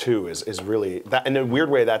it too is really that. In a weird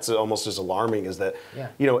way, that's almost as alarming as that. Yeah.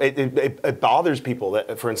 You know, it bothers people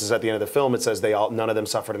that, for instance, at the end of the film, it says none of them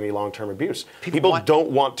suffered any long-term abuse. People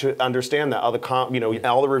don't want to understand that. All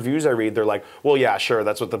the reviews I read, they're like, well, yeah, sure,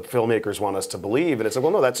 that's what the filmmakers want us to believe, and it's like,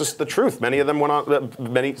 well, no, that's just the truth. Many of them went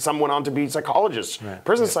on. Some went on to be psychologists, right.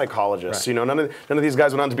 Prison psychologists. Right. You know, none of these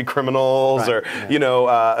guys went on to be criminals, right. or you know,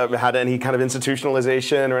 had any kind of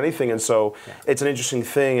institutionalization or anything. And so it's an interesting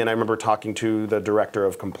thing. And I remember talking to the director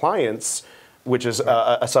of compliance, which is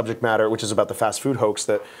a subject matter, which is about the fast food hoax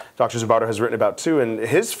that Dr. Zimbardo has written about too. And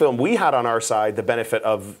his film, we had on our side the benefit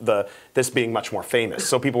of this being much more famous.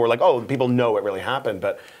 So people were like, oh, people know it really happened.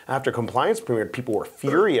 But after compliance premiered, people were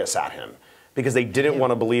furious at him because they didn't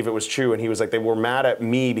want to believe it was true. And he was like, they were mad at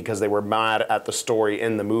me because they were mad at the story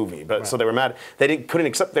in the movie. But so they were mad. They couldn't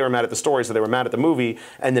accept they were mad at the story, so they were mad at the movie,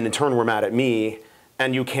 and then in turn were mad at me.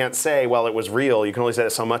 And you can't say, well, it was real. You can only say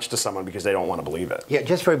so much to someone because they don't want to believe it. Yeah,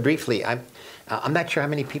 just very briefly, I'm not sure how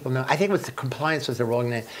many people know. I think it was compliance was the wrong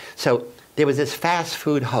name. So there was this fast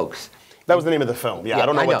food hoax. That was the name of the film. Yeah, I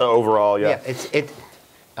don't know what the overall. Yeah,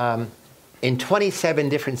 in 27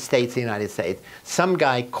 different states in the United States, some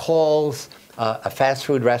guy calls a fast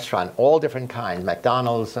food restaurant, all different kinds,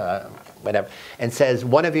 McDonald's, whatever, and says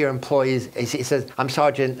one of your employees. He says, "I'm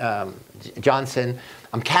Sergeant Johnson.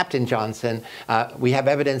 I'm Captain Johnson. We have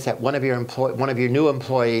evidence that one of your new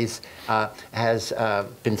employees has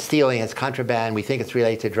been stealing, has contraband. We think it's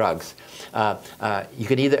related to drugs. You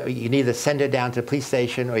can either send her down to the police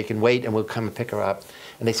station, or you can wait and we'll come and pick her up."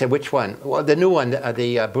 And they said, "Which one?" "Well, the new one,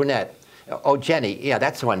 the brunette." "Oh, Jenny. Yeah,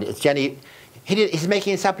 that's the one. It's Jenny." He's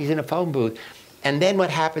making this up. He's in a phone booth. And then what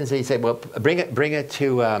happens is he said, well, bring her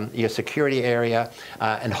to your security area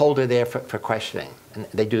and hold her there for questioning. And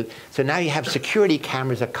they do. So now you have security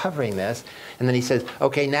cameras are covering this. And then he says,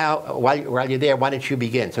 okay, now while you're there, why don't you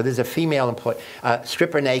begin? So there's a female employee,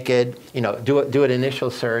 strip her naked, you know, do an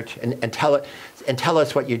initial search and tell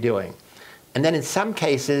us what you're doing. And then in some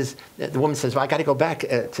cases, the woman says, well, I got to go back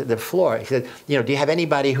to the floor. He said, you know, do you have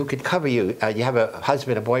anybody who could cover you? You have a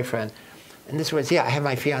husband, a boyfriend? And this was, yeah, I have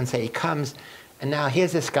my fiance. He comes. And now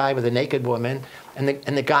here's this guy with a naked woman, and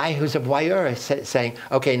the guy who's a voyeur is saying,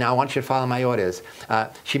 okay, now I want you to follow my orders.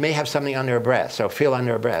 She may have something under her breast, so feel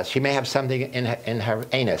under her breast. She may have something in her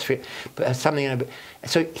anus, something in her...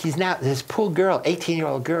 So he's now, this poor girl,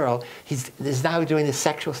 18-year-old girl, he's now doing this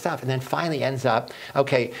sexual stuff, and then finally ends up,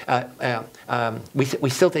 okay, we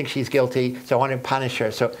still think she's guilty, so I want to punish her,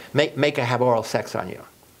 so make her have oral sex on you.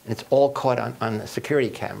 And it's all caught on the security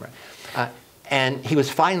camera. And he was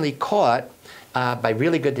finally caught by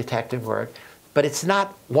really good detective work, but it's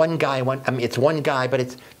not one guy. I mean, it's one guy, but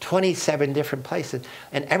it's 27 different places,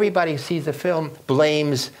 and everybody who sees the film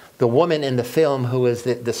blames the woman in the film who is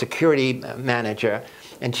the security manager,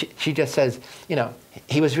 and she just says, you know,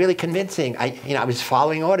 he was really convincing. I was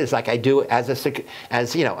following orders like I do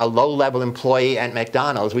as you know, a low-level employee at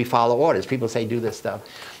McDonald's. We follow orders. People say do this stuff,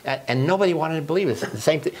 and nobody wanted to believe it. The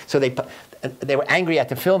same thing. So they were angry at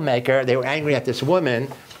the filmmaker. They were angry at this woman.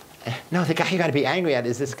 No, the guy you got to be angry at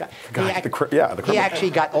is this guy. He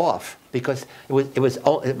actually got off because it was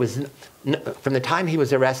from the time he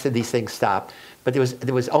was arrested, these things stopped. But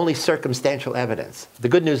there was only circumstantial evidence. The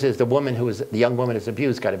good news is the young woman who's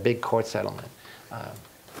abused got a big court settlement.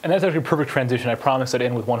 And that's actually a perfect transition. I promise I'd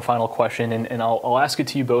end with one final question, and I'll ask it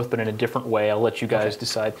to you both, but in a different way. I'll let you guys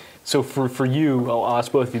decide. So for you, I'll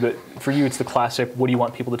ask both of you, but for you it's the classic, what do you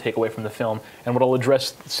want people to take away from the film? And what I'll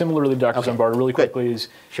address similarly to Dr. Zimbardo really quickly is,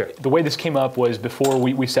 the way this came up was before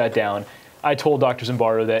we sat down, I told Dr.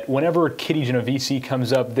 Zimbardo that whenever Kitty Genovese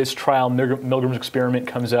comes up, this trial, Milgram's experiment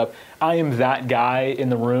comes up, I am that guy in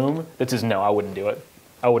the room that says, no, I wouldn't do it.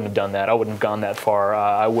 I wouldn't have done that. I wouldn't have gone that far.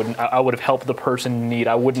 I would have helped the person in need.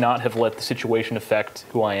 I would not have let the situation affect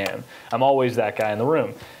who I am. I'm always that guy in the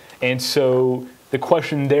room. And so the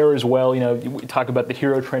question there as well, we talk about the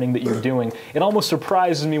hero training that you're doing. It almost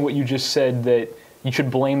surprises me what you just said, that you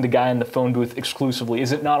should blame the guy in the phone booth exclusively.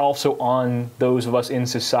 Is it not also on those of us in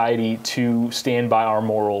society to stand by our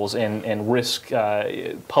morals and risk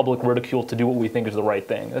public ridicule to do what we think is the right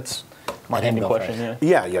thing? That's my ending question.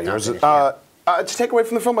 Yeah. Yours. To take away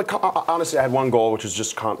from the film, honestly, I had one goal, which was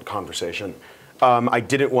just conversation. I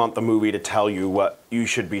didn't want the movie to tell you what you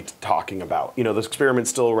should be talking about. This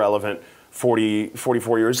experiment's still relevant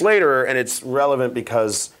 44 years later, and it's relevant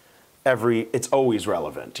because it's always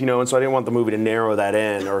relevant, and so I didn't want the movie to narrow that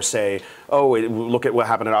in or say, oh, look at what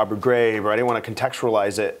happened at Abu Ghraib, or I didn't want to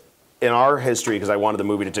contextualize it in our history because I wanted the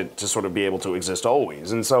movie to sort of be able to exist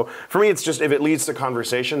always. And so for me, it's just, if it leads to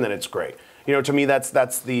conversation, then it's great. To me,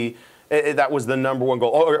 that was the number one goal,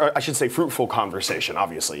 or I should say fruitful conversation,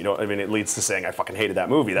 obviously. It leads to saying I fucking hated that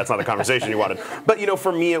movie. That's not the conversation you wanted. But,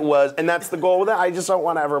 for me it was, and that's the goal with it. I just don't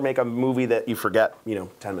want to ever make a movie that you forget,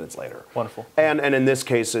 10 minutes later. Wonderful. And in this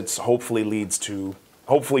case, it's hopefully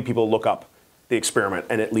people look up the experiment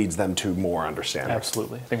and it leads them to more understanding.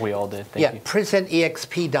 Absolutely. I think we all did. Thank you.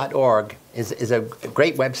 prisonexp.org is a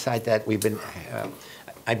great website that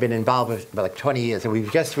I've been involved with for like 20 years, and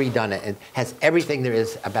we've just redone it. It has everything there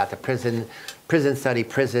is about the prison study,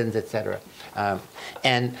 prisons, etc.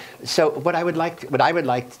 And so what I would like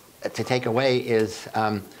to take away is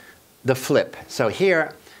the flip. So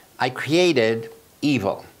here, I created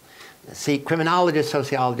evil. See, criminologists,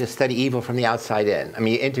 sociologists study evil from the outside in.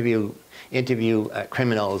 You interview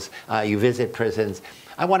criminals, you visit prisons.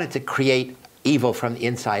 I wanted to create evil from the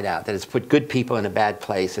inside out. That is, put good people in a bad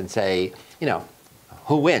place and say,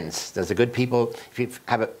 who wins? Does the good people, if you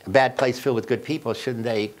have a bad place filled with good people, shouldn't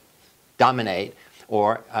they dominate?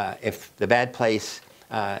 Or if the bad place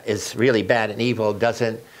is really bad and evil,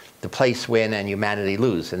 doesn't the place win and humanity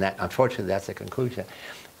lose? And that, unfortunately, that's the conclusion.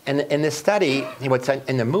 And in this study, what's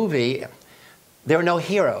in the movie, there are no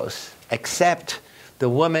heroes except the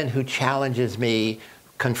woman who challenges me,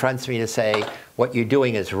 confronts me to say, what you're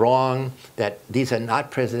doing is wrong, that these are not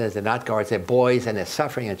prisoners, they're not guards, they're boys, and they're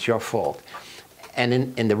suffering, it's your fault. And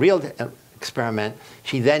in the real experiment,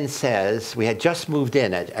 she then says, we had just moved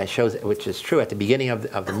in, which is true at the beginning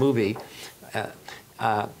of the movie.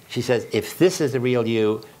 She says, if this is the real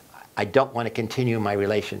you, I don't want to continue my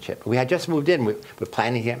relationship. We had just moved in, we're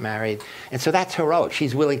planning to get married. And so that's heroic.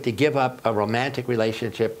 She's willing to give up a romantic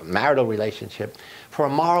relationship, a marital relationship, for a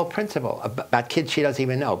moral principle about kids she doesn't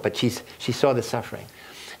even know, but she saw the suffering.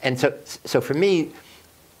 And so for me,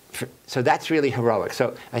 so that's really heroic.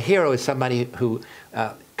 So a hero is somebody who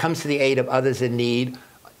comes to the aid of others in need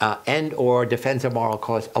and or defends a moral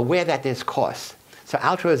cause, aware that there's costs. So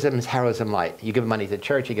altruism is heroism light. You give money to the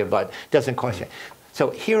church, you give blood, it doesn't cost you. So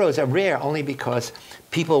heroes are rare only because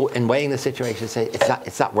people, in weighing the situation, say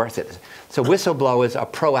it's not worth it. So whistleblowers are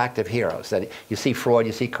proactive heroes. That you see fraud,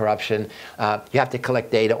 you see corruption, you have to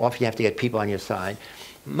collect data, often you have to get people on your side.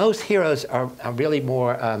 Most heroes are really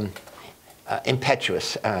more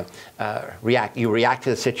impetuous. You react to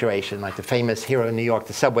the situation, like the famous hero in New York,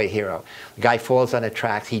 the subway hero. The guy falls on the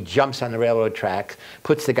tracks, he jumps on the railroad tracks,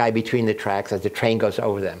 puts the guy between the tracks as the train goes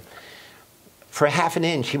over them. For half an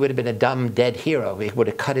inch, he would have been a dumb, dead hero. He would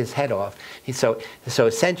have cut his head off. So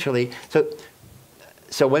essentially,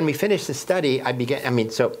 so when we finished the study,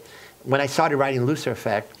 so when I started writing Lucifer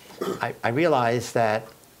Effect, I realized that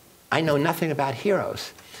I know nothing about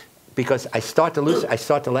heroes. Because I start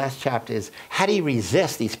the last chapter is, how do you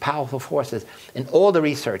resist these powerful forces? In all the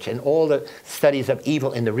research and all the studies of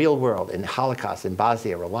evil in the real world, in the Holocaust, in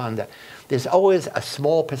Bosnia, Rwanda, there's always a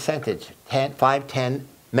small percentage, 5, 10,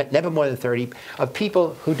 never more than 30, of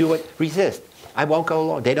people who do it, resist. I won't go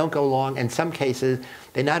along. They don't go along. In some cases,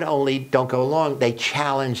 they not only don't go along, they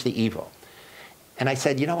challenge the evil. And I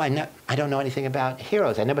said, I don't know anything about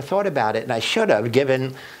heroes. I never thought about it, and I should have,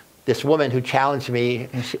 given this woman who challenged me.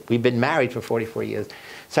 We've been married for 44 years.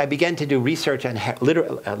 So I began to do research on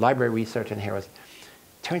library research on heroes.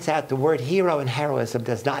 Turns out the word hero and heroism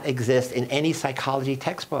does not exist in any psychology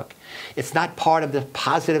textbook. It's not part of the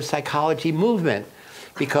positive psychology movement,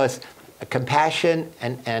 because compassion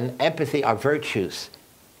and empathy are virtues.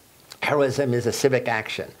 Heroism is a civic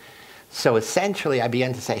action. So essentially I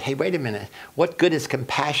began to say, hey, wait a minute, what good is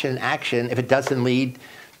compassion and action if it doesn't lead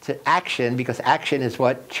to action, because action is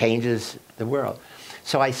what changes the world.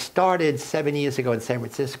 So I started 7 years ago in San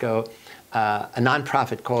Francisco a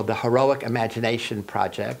nonprofit called the Heroic Imagination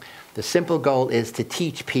Project. The simple goal is to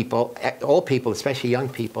teach people, all people, especially young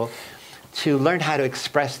people, to learn how to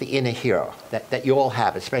express the inner hero that you all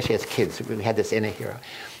have, especially as kids. We had this inner hero.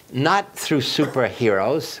 Not through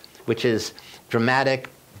superheroes, which is dramatic,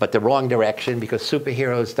 but the wrong direction, because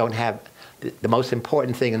superheroes don't have the most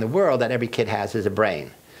important thing in the world that every kid has is a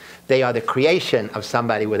brain. They are the creation of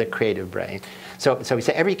somebody with a creative brain. So we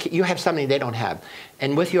say every kid, you have something they don't have.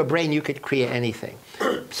 And with your brain, you could create anything.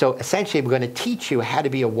 So essentially, we're going to teach you how to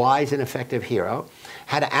be a wise and effective hero,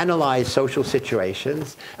 how to analyze social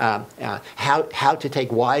situations, how to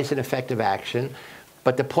take wise and effective action.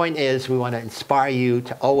 But the point is, we want to inspire you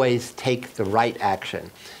to always take the right action.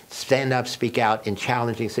 Stand up, speak out in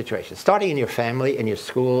challenging situations, starting in your family, in your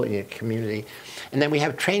school, in your community. And then we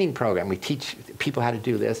have a training program. We teach people how to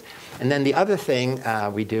do this. And then the other thing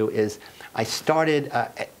we do is I started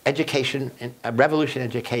education, revolution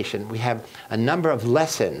education. We have a number of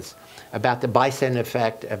lessons about the bystander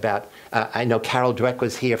effect, about, I know Carol Dweck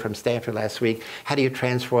was here from Stanford last week. How do you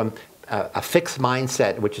transform a fixed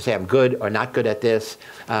mindset, which you say I'm good or not good at this,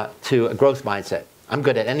 to a growth mindset? I'm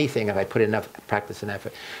good at anything if I put enough practice and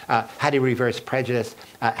effort. How to reverse prejudice,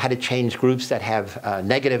 how to change groups that have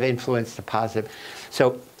negative influence to positive.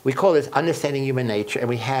 So we call this Understanding Human Nature, and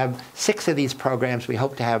we have 6 of these programs. We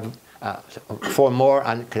hope to have 4 more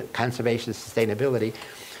on conservation and sustainability.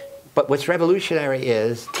 But what's revolutionary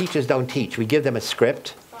is teachers don't teach. We give them a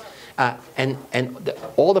script.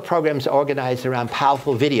 All the programs are organized around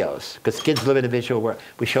powerful videos, because kids live in a visual world.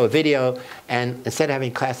 We show a video, and instead of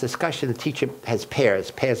having class discussion, the teacher has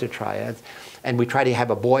pairs or triads, and we try to have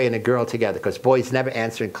a boy and a girl together, because boys never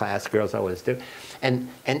answer in class, girls always do. And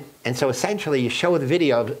so essentially, you show the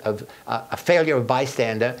video of a failure of a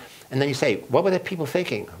bystander, and then you say, what were the people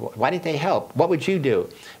thinking? Why didn't they help? What would you do?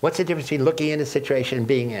 What's the difference between looking in a situation and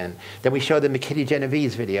being in? Then we show them the Kitty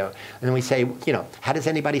Genovese video. And then we say, you know, how does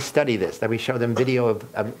anybody study this? Then we show them video of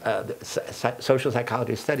social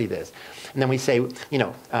psychologists study this. And then we say, you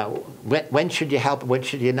know, when should you help? When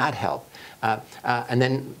should you not help? And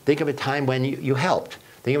then think of a time when you helped.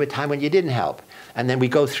 Think of a time when you didn't help. And then we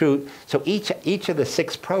go through, so each of the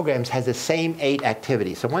 6 programs has the same 8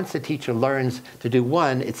 activities. So once the teacher learns to do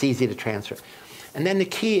one, it's easy to transfer. And then the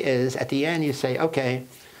key is, at the end you say, okay,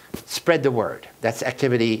 spread the word. That's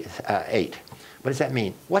activity 8. What does that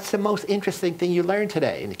mean? What's the most interesting thing you learned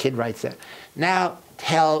today? And the kid writes that. Now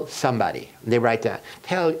tell somebody. And they write down.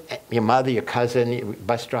 Tell your mother, your cousin, your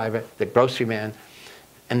bus driver, the grocery man.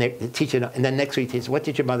 And the teacher, and then next week he says, what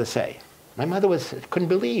did your mother say? My mother couldn't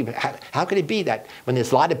believe, how could it be that when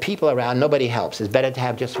there's a lot of people around, nobody helps? It's better to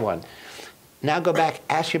have just one. Now go back,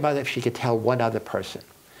 ask your mother if she could tell one other person.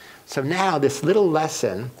 So now this little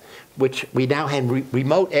lesson, which we now have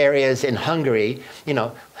remote areas in Hungary, you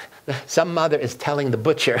know, some mother is telling the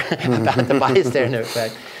butcher about the bystander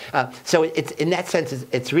effect. So it's, in that sense,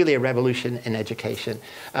 it's really a revolution in education.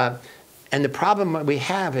 And the problem we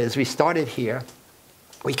have is we started here.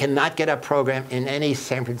 We cannot get a program in any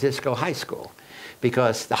San Francisco high school,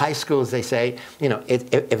 because the high schools, they say, you know,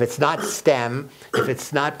 if it's not STEM, if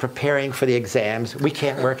it's not preparing for the exams, we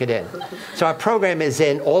can't work it in. So our program is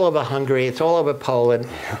in all over Hungary, it's all over Poland,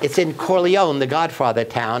 it's in Corleone, the Godfather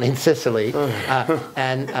town in Sicily, you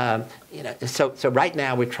know, so right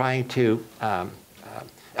now we're trying to.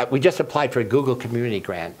 We just applied for a Google Community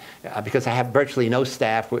Grant because I have virtually no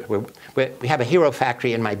staff. We have a hero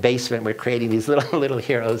factory in my basement. We're creating these little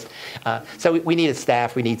heroes. So we need a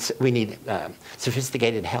staff. We need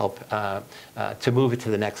sophisticated help to move it to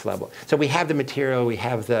the next level. So we have the material, we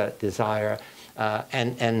have the desire,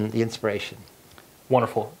 and the inspiration.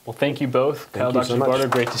 Wonderful. Well, thank you both. Thank you so much. Dr. Zimbardo,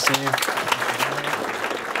 great to see you.